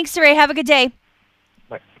right. Thanks, Ray. Have a good day.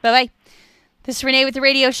 Bye. Bye-bye. This is Renee with the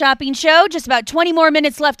Radio Shopping Show. Just about 20 more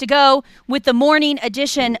minutes left to go with the morning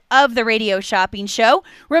edition of the Radio Shopping Show.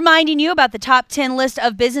 Reminding you about the top 10 list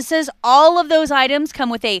of businesses. All of those items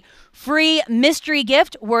come with a free mystery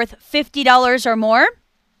gift worth $50 or more.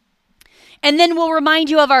 And then we'll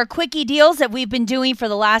remind you of our quickie deals that we've been doing for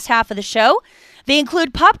the last half of the show. They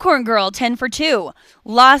include Popcorn Girl, 10 for 2.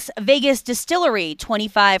 Las Vegas Distillery,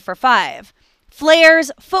 25 for 5.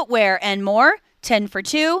 Flair's Footwear and More, 10 for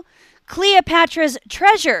 2. Cleopatra's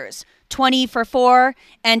Treasures, 20 for 4,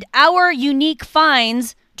 and Our Unique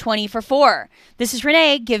Finds, 20 for 4. This is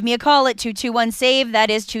Renee. Give me a call at 221-SAVE. That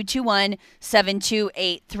is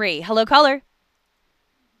 221-7283. Hello, caller.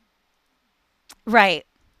 Right.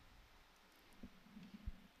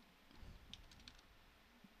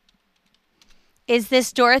 Is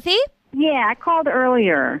this Dorothy? Yeah, I called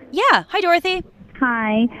earlier. Yeah. Hi, Dorothy.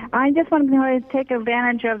 Hi. I just wanted to take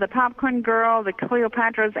advantage of the Popcorn Girl, the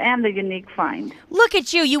Cleopatra's, and the Unique Find. Look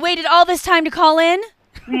at you. You waited all this time to call in?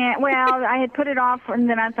 Yeah, well, I had put it off, and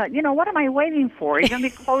then I thought, what am I waiting for? He's going to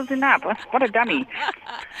be closing up. What a dummy.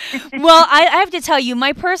 Well, I have to tell you,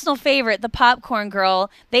 my personal favorite, the Popcorn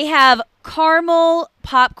Girl, they have caramel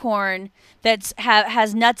popcorn that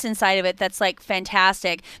has nuts inside of it. That's like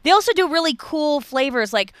fantastic. They also do really cool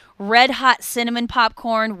flavors like red hot cinnamon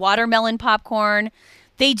popcorn, watermelon popcorn.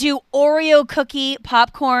 They do Oreo cookie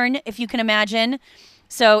popcorn, if you can imagine.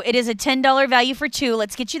 So it is a $10 value for 2.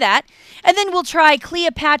 Let's get you that. And then we'll try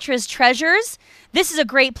Cleopatra's Treasures. This is a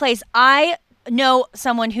great place. I know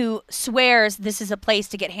someone who swears this is a place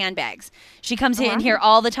to get handbags. She comes in here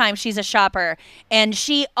all the time. She's a shopper, and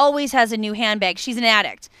she always has a new handbag. She's an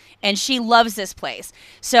addict, and she loves this place.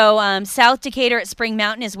 So South Decatur at Spring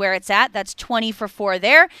Mountain is where it's at. That's 20 for 4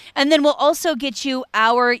 there. And then we'll also get you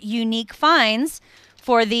Our Unique Finds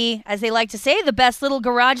for the, as they like to say, the best little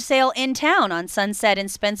garage sale in town on Sunset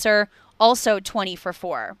and Spencer, also 20 for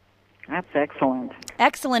 4. That's excellent.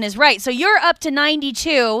 Excellent is right. So you're up to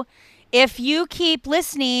 92. If you keep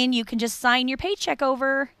listening, you can just sign your paycheck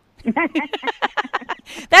over.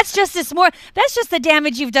 That's just the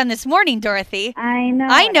damage you've done this morning, Dorothy. I know.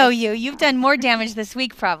 I know you. You've done more damage this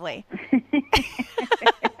week, probably.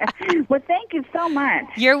 Well, thank you so much.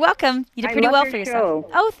 You're welcome. You did pretty well for yourself.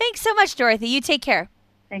 yourself. Oh, thanks so much, Dorothy. You take care.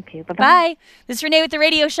 Thank you. Bye-bye. Bye. This is Renee with the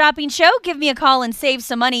Radio Shopping Show. Give me a call and save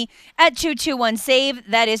some money at 221-SAVE.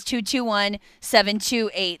 That is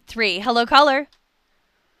 221-7283. Hello, caller.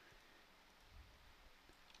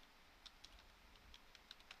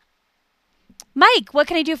 Mike, what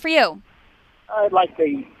can I do for you? I'd like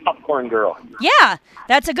the Popcorn Girl. Yeah,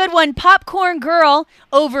 that's a good one. Popcorn Girl,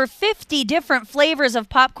 over 50 different flavors of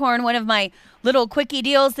popcorn. One of my little quickie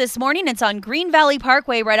deals this morning. It's on Green Valley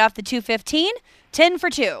Parkway right off the 215. 10 for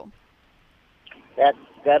 2.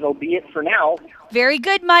 That'll be it for now. Very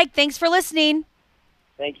good, Mike. Thanks for listening.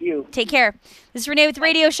 Thank you. Take care. This is Renee with the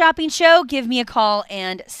Radio Shopping Show. Give me a call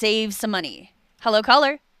and save some money. Hello,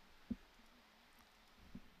 caller.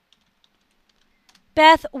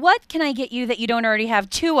 Beth, what can I get you that you don't already have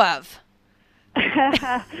 2 of?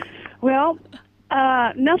 Well,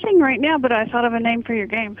 nothing right now, but I thought of a name for your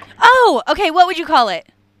game. Oh, okay. What would you call it?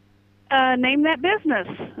 Name that business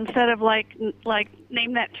instead of like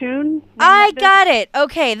name that tune. I got it.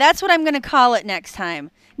 Okay, that's what I'm going to call it next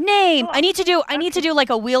time. Name. I need to do like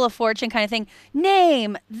a Wheel of Fortune kind of thing.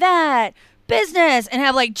 Name that business and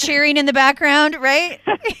have like cheering in the background, right?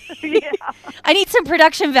 Yeah. I need some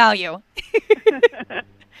production value.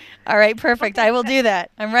 All right, perfect. I will do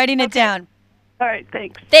that. I'm writing it down. All right,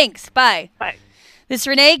 thanks. Thanks. Bye. Bye. This is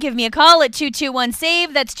Renee. Give me a call at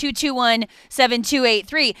 221-SAVE. That's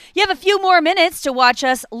 221-7283. You have a few more minutes to watch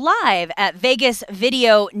us live at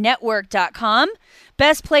VegasVideoNetwork.com.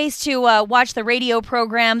 Best place to watch the radio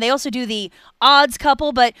program. They also do the Odds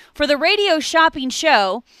Couple, but for the Radio Shopping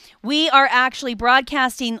Show, we are actually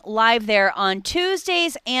broadcasting live there on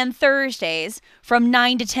Tuesdays and Thursdays from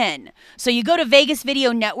 9 to 10. So you go to Vegas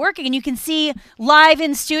Video Network and you can see live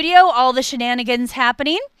in studio all the shenanigans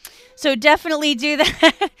happening. So definitely do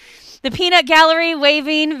that. The Peanut Gallery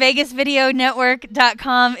waving,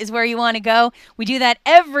 VegasVideoNetwork.com is where you want to go. We do that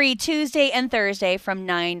every Tuesday and Thursday from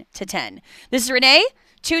 9 to 10. This is Renee,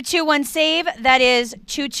 221-SAVE. That is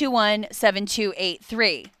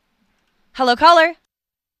 221-7283. Hello, caller.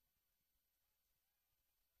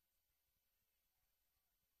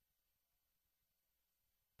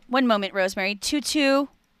 One moment, Rosemary. 22.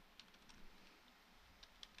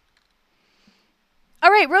 All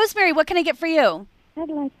right, Rosemary, what can I get for you? I'd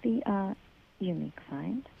like the unique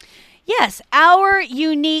find. Yes, Our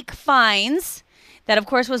Unique Finds. That, of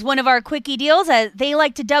course, was one of our quickie deals. They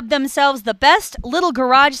like to dub themselves the best little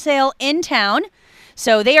garage sale in town.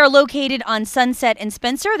 So they are located on Sunset and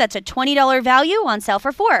Spencer. That's a $20 value on sale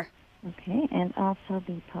for $4. Okay, and also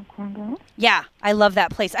the Popcorn Girl? Yeah, I love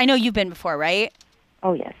that place. I know you've been before, right?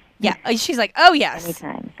 Oh, yes. Yeah, she's like, oh, yes. Many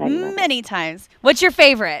times. I love Many times. What's your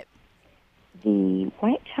favorite? The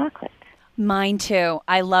white chocolate. Mine, too.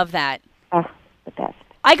 I love that. Oh, the best.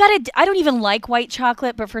 I don't even like white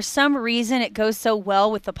chocolate, but for some reason it goes so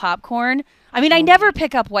well with the popcorn. I mean, I never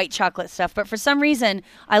pick up white chocolate stuff, but for some reason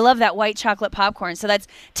I love that white chocolate popcorn. So that's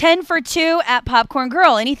 10 for 2 at Popcorn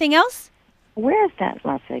Girl. Anything else? Where is that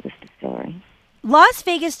Las Vegas distillery? Las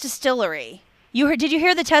Vegas Distillery. Did you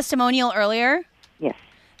hear the testimonial earlier? Yes.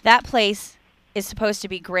 That place is supposed to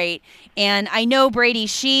be great. And I know Brady,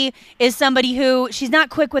 she is somebody who, she's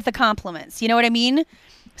not quick with the compliments. You know what I mean?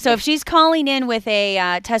 So if she's calling in with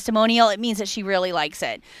a testimonial, it means that she really likes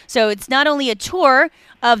it. So it's not only a tour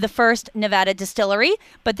of the First Nevada Distillery,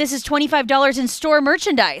 but this is $25 in store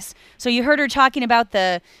merchandise. So you heard her talking about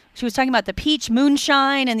she was talking about the peach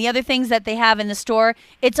moonshine and the other things that they have in the store.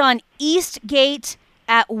 It's on Eastgate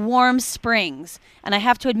at Warm Springs. And I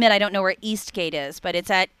have to admit, I don't know where Eastgate is, but it's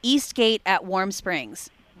at Eastgate at Warm Springs.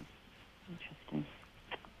 Interesting.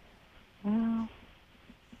 Well...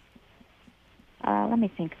 let me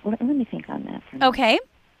think. Let me think on that for now. Okay.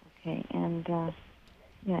 Okay, and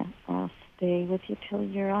yeah, I'll stay with you till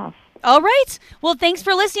you're off. All right. Well, thanks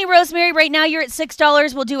for listening, Rosemary. Right now you're at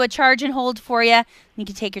 $6. We'll do a charge and hold for you. You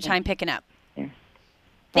can take your time picking up. There.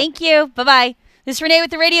 Thank you. Bye-bye. This is Renee with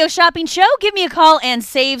the Radio Shopping Show. Give me a call and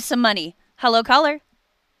save some money. Hello, caller.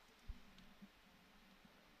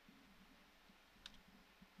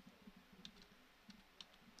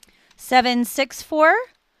 Seven, 6-4.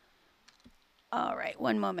 All right,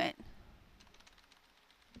 one moment.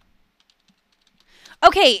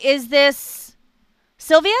 Okay, is this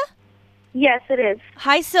Sylvia? Yes, it is.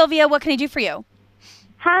 Hi, Sylvia. What can I do for you?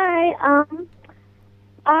 Hi,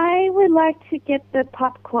 I would like to get the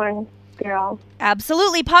Popcorn Girl.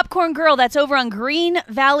 Absolutely. Popcorn Girl. That's over on Green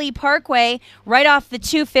Valley Parkway, right off the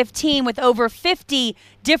 215 with over 50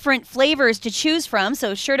 different flavors to choose from.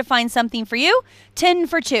 So sure to find something for you. 10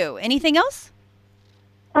 for 2. Anything else?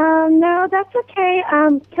 No, that's okay.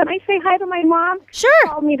 Can I say hi to my mom? Sure. She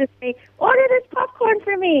called me to say, order this popcorn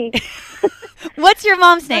for me. What's your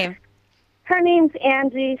mom's name? Her name's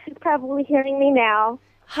Angie. She's probably hearing me now.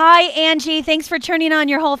 Hi, Angie. Thanks for turning on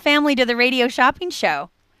your whole family to the Radio Shopping Show.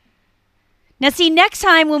 Now, see, next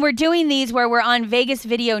time when we're doing these where we're on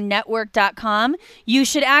VegasVideoNetwork.com, you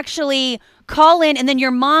should actually call in, and then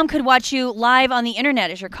your mom could watch you live on the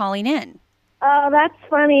internet as you're calling in. Oh, that's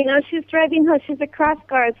funny. No, she's driving home. She's a cross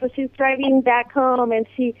guard, so she's driving back home, and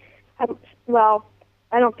well,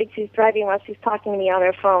 I don't think she's driving while she's talking to me on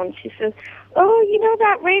her phone. She says, oh, you know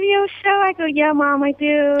that radio show? I go, yeah, Mom, I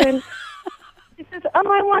do. And she says, oh,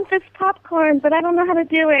 I want this popcorn, but I don't know how to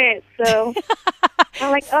do it. So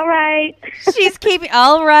I'm like, all right. She's keeping,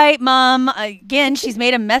 all right, Mom. Again, she's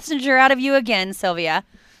made a messenger out of you again, Sylvia.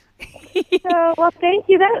 So, well, thank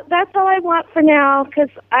you. That's all I want for now because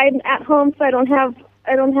I'm at home, so I don't have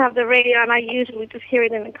the radio, and I usually just hear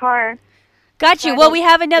it in the car. Got you. Well, we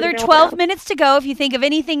have another 12 minutes to go. If you think of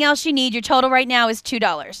anything else you need, your total right now is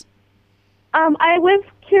 $2. I was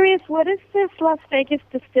curious, what is this Las Vegas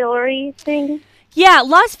Distillery thing? Yeah,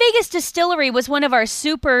 Las Vegas Distillery was one of our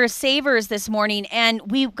super savers this morning,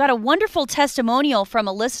 and we got a wonderful testimonial from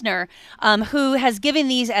a listener who has given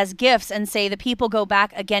these as gifts and say the people go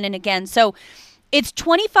back again and again. So it's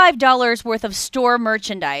 $25 worth of store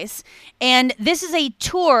merchandise, and this is a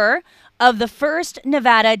tour of the First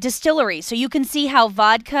Nevada Distillery. So you can see how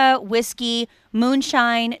vodka, whiskey,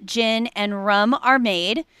 moonshine, gin, and rum are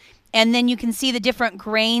made. And then you can see the different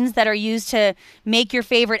grains that are used to make your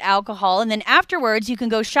favorite alcohol. And then afterwards, you can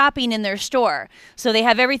go shopping in their store. So they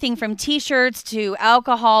have everything from T-shirts to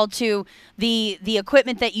alcohol to the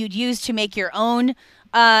equipment that you'd use to make your own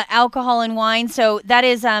alcohol and wine. So that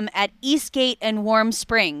is at Eastgate and Warm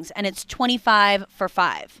Springs, and it's $25 for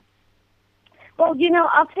 5. Well,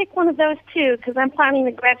 I'll take one of those, too, because I'm planning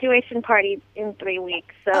a graduation party in 3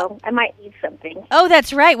 weeks, so I might need something. Oh,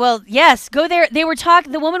 that's right. Well, yes, go there.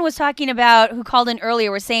 The woman was talking about, who called in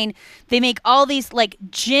earlier, was saying they make all these, like,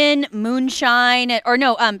 gin moonshine,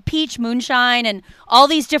 peach moonshine, and all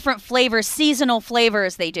these different flavors, seasonal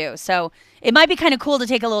flavors they do. So it might be kind of cool to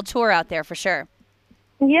take a little tour out there for sure.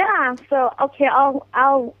 Yeah, so, okay,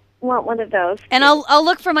 I'll want one of those. And I'll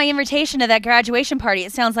look for my invitation to that graduation party.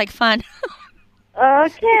 It sounds like fun.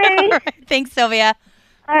 Okay. All right. Thanks, Sylvia.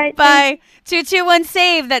 All right. Bye.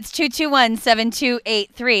 221-SAVE. That's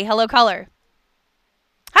 221-7283. Hello, caller.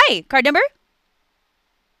 Hi. Card number?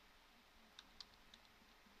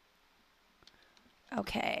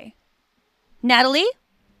 Okay. Natalie?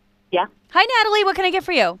 Yeah. Hi, Natalie. What can I get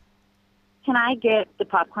for you? Can I get the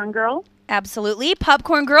Popcorn Girl? Absolutely.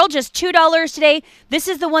 Popcorn Girl, just $2 today. This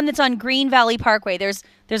is the one that's on Green Valley Parkway. There's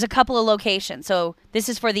a couple of locations. So this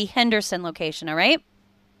is for the Henderson location, all right?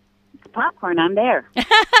 Popcorn, I'm there.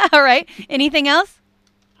 All right. Anything else?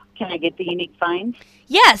 Can I get the Unique Finds?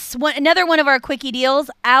 Yes, another one of our quickie deals,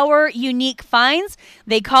 our Unique Finds.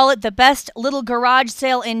 They call it the best little garage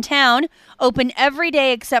sale in town. Open every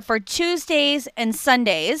day except for Tuesdays and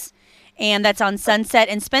Sundays. And that's on Sunset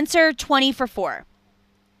and Spencer, 20 for $4.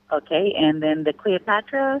 Okay, and then the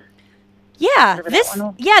Cleopatra? Yeah,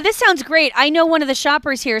 this sounds great. I know one of the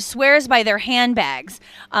shoppers here swears by their handbags.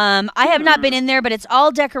 I have not been in there, but it's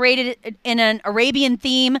all decorated in an Arabian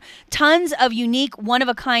theme. Tons of unique,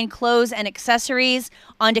 one-of-a-kind clothes and accessories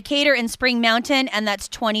on Decatur and Spring Mountain, and that's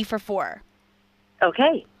 20 for $4.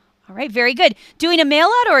 Okay. All right, very good. Doing a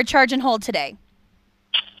mail-out or a charge and hold today?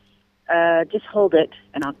 Just hold it,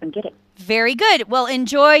 and I'll come get it. Very good. Well,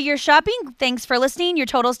 enjoy your shopping. Thanks for listening. Your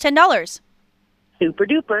total's $10. Super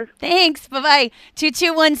duper. Thanks. Bye-bye.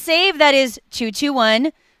 221-SAVE. That is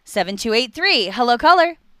 221-7283. Hello,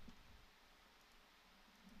 caller.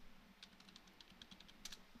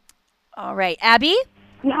 All right. Abby?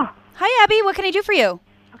 Yeah. Hi, Abby. What can I do for you?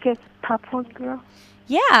 Okay, Popcorn Girl.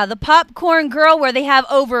 Yeah, the Popcorn Girl, where they have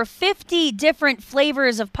over 50 different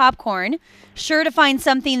flavors of popcorn. Sure to find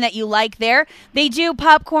something that you like there. They do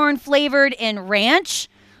popcorn flavored in ranch,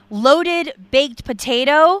 loaded baked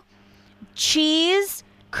potato, cheese,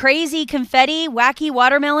 crazy confetti, wacky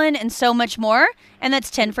watermelon, and so much more. And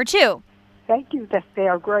that's 10 for $2. Thank you. They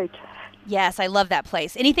are great. Yes, I love that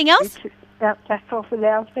place. Anything else? That's all for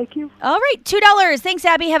now. Thank you. All right, $2. Thanks,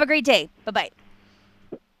 Abby. Have a great day. Bye-bye.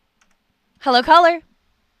 Hello, caller.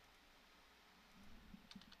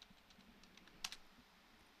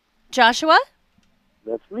 Joshua?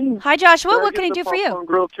 That's me. Hi, Joshua. What can I do for you? Popcorn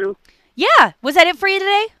Girl too? Yeah. Was that it for you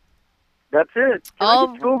today? That's it. Can I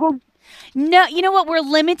get two of them? No, you know what? We're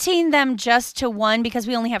limiting them just to one because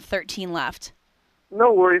we only have 13 left.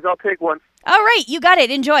 No worries. I'll take one. All right. You got it.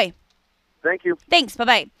 Enjoy. Thank you. Thanks.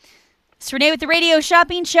 Bye-bye. It's Renee with the Radio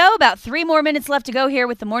Shopping Show. About 3 more minutes left to go here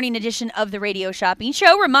with the morning edition of the Radio Shopping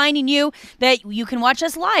Show, reminding you that you can watch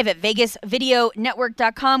us live at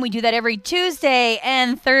VegasVideoNetwork.com. We do that every Tuesday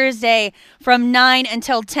and Thursday from 9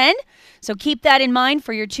 until 10. So keep that in mind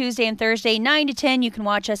for your Tuesday and Thursday, 9 to 10. You can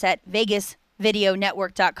watch us at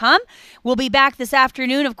VegasVideoNetwork.com. We'll be back this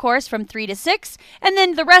afternoon, of course, from 3 to 6. And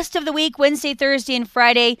then the rest of the week, Wednesday, Thursday, and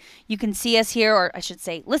Friday, you can see us here, or I should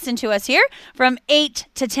say, listen to us here from 8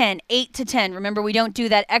 to 10. 8 to 10. Remember, we don't do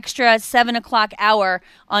that extra 7 o'clock hour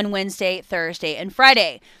on Wednesday, Thursday, and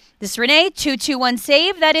Friday. This is Renee,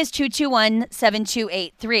 221-SAVE. That is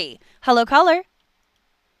 221-7283. Hello, caller.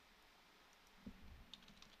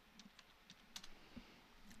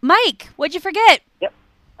 Mike, what'd you forget? Yep,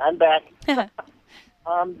 I'm back. The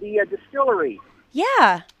distillery.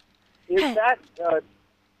 Yeah. Is that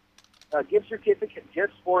a gift certificate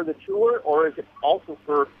just for the tour, or is it also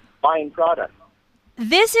for buying products?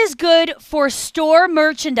 This is good for store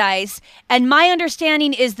merchandise, and my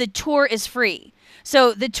understanding is the tour is free.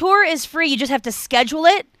 So the tour is free. You just have to schedule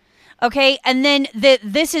it, okay? And then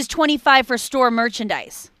this is $25 for store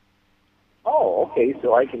merchandise. Oh, okay.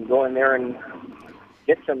 So I can go in there and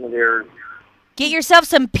get some of their... Get yourself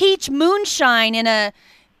some peach moonshine in a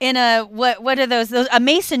what are those? A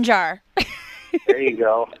mason jar. There you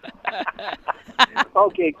go.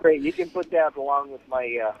 Okay, great. You can put that along with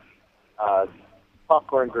my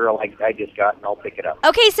Popcorn Girl I just got, and I'll pick it up.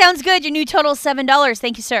 Okay, sounds good. Your new total is $7.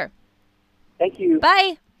 Thank you, sir. Thank you.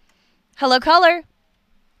 Bye. Hello, caller.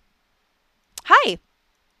 Hi.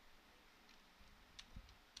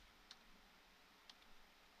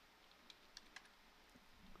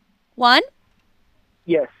 Juan?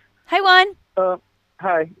 Yes. Hi, Juan.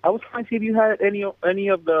 Hi. I was trying to see if you had any of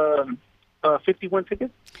the 51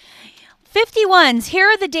 tickets. 51s. Here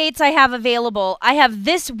are the dates I have available. I have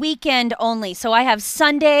this weekend only. So I have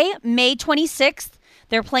Sunday, May 26th.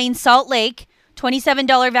 They're playing Salt Lake.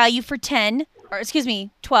 $27 value for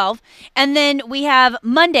 12. And then we have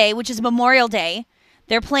Monday, which is Memorial Day.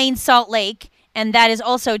 They're playing Salt Lake, and that is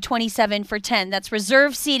also $27 for 10. That's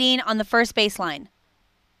reserved seating on the first baseline.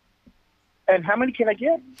 And how many can I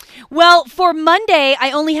get? Well, for Monday,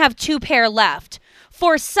 I only have 2 pair left.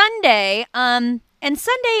 For Sunday, and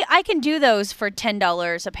Sunday, I can do those for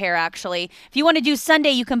 $10 a pair, actually. If you want to do Sunday,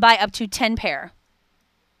 you can buy up to 10 pair.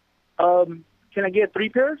 Can I get 3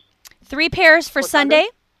 pairs? 3 pairs for Sunday?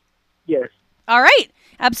 Yes. All right.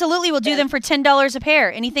 Absolutely. We'll do them for $10 a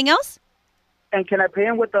pair. Anything else? And can I pay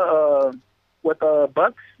them with the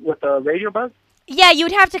bucks, with the radio bucks? Yeah, you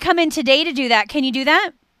would have to come in today to do that. Can you do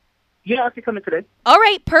that? Yeah, I can come in today. All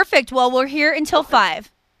right, perfect. Well, we're here until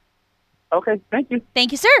 5. Okay, thank you.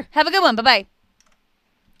 Thank you, sir. Have a good one. Bye-bye.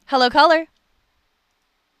 Hello, caller.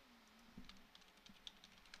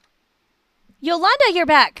 Yolanda, you're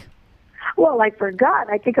back. Well, I forgot.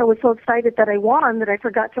 I think I was so excited that I won that I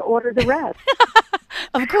forgot to order the rest.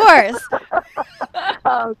 Of course.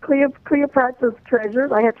 Cleopatra's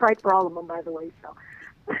Treasures. I had tried for all of them, by the way. So.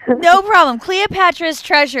 No problem. Cleopatra's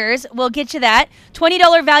Treasures. We'll get you that.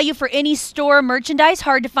 $20 value for any store merchandise.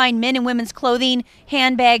 Hard to find men and women's clothing,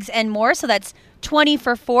 handbags, and more. So that's 20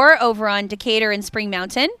 for 4 over on Decatur and Spring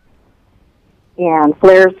Mountain. And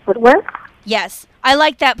Flair's Footwear. Yes. I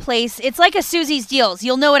like that place. It's like a Susie's Deals.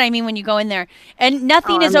 You'll know what I mean when you go in there. And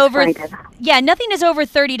nothing is over nothing is over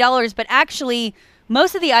 $30, but actually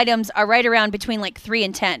most of the items are right around between like $3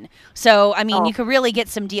 and $10. So, I mean, you could really get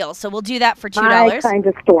some deals. So we'll do that for $2. My kind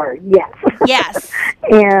of store, yes. Yes.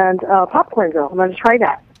 And Popcorn Girl. I'm going to try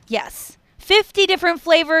that. Yes. 50 different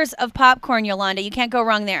flavors of popcorn, Yolanda. You can't go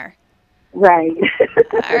wrong there. Right.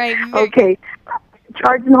 All right. Okay.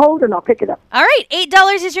 Charge and hold, and I'll pick it up. All right.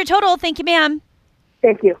 $8 is your total. Thank you, ma'am.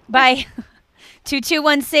 Thank you. Bye.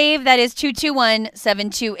 221-SAVE. That is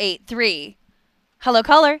 221-7283. Hello,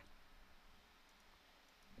 caller.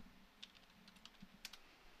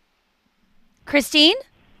 Christine?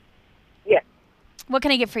 Yes. What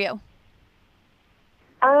can I get for you?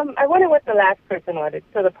 I wonder what the last person wanted.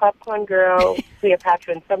 So the Popcorn Girl,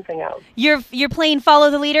 Cleopatra, and something else. You're playing Follow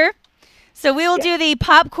the Leader? So we will do the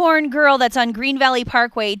Popcorn Girl that's on Green Valley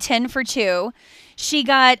Parkway, 10 for 2. She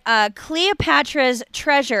got Cleopatra's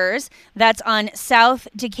Treasures, that's on South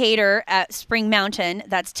Decatur at Spring Mountain,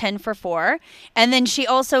 that's 10 for 4. And then she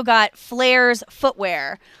also got Flair's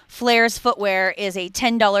Footwear. Flair's Footwear is a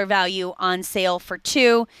 $10 value on sale for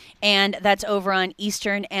 2, and that's over on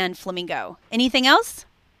Eastern and Flamingo. Anything else?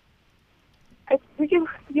 You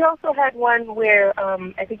also had one where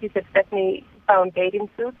I think you said Stephanie found bathing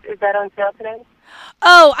suits. Is that on sale today?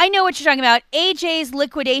 Oh, I know what you're talking about. AJ's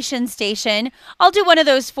Liquidation Station. I'll do one of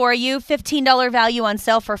those for you. $15 value on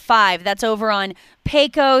sale for 5. That's over on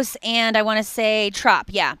Pecos and I want to say Trop.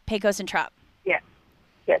 Yeah, Pecos and Trop. Yes.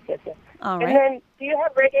 All right. And then, do you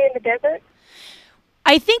have Reggae in the Desert?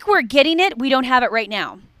 I think we're getting it. We don't have it right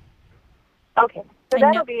now. Okay. So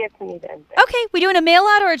that'll be it for me then. Okay. We doing a mail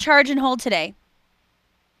out or a charge and hold today?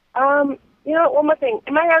 You know, one more thing.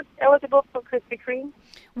 Am I eligible for Krispy Kreme?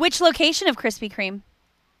 Which location of Krispy Kreme?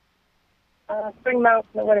 Spring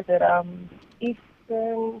Mountain, what is it?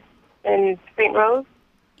 Eastern and St. Rose?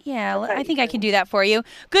 Yeah, I think I can do that for you.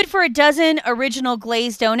 Good for a dozen original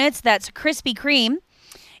glazed donuts. That's Krispy Kreme.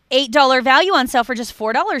 $8 value on sale for just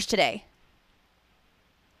 $4 today.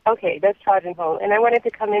 Okay, that's charge and hold. And I wanted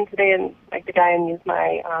to come in today and, like the guy, and use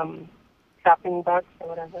my shopping box or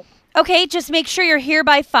whatever. Okay, just make sure you're here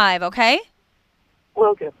by 5, okay?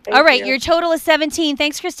 Will do. All right, your total is 17.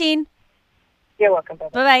 Thanks, Christine. You're welcome.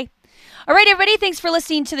 Bye-bye. Bye-bye. All right, everybody, thanks for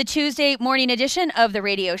listening to the Tuesday morning edition of the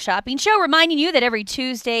Radio Shopping Show, reminding you that every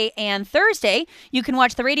Tuesday and Thursday, you can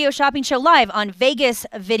watch the Radio Shopping Show live on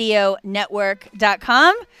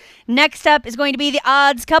VegasVideoNetwork.com. Next up is going to be The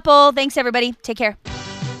Odds Couple. Thanks, everybody. Take care.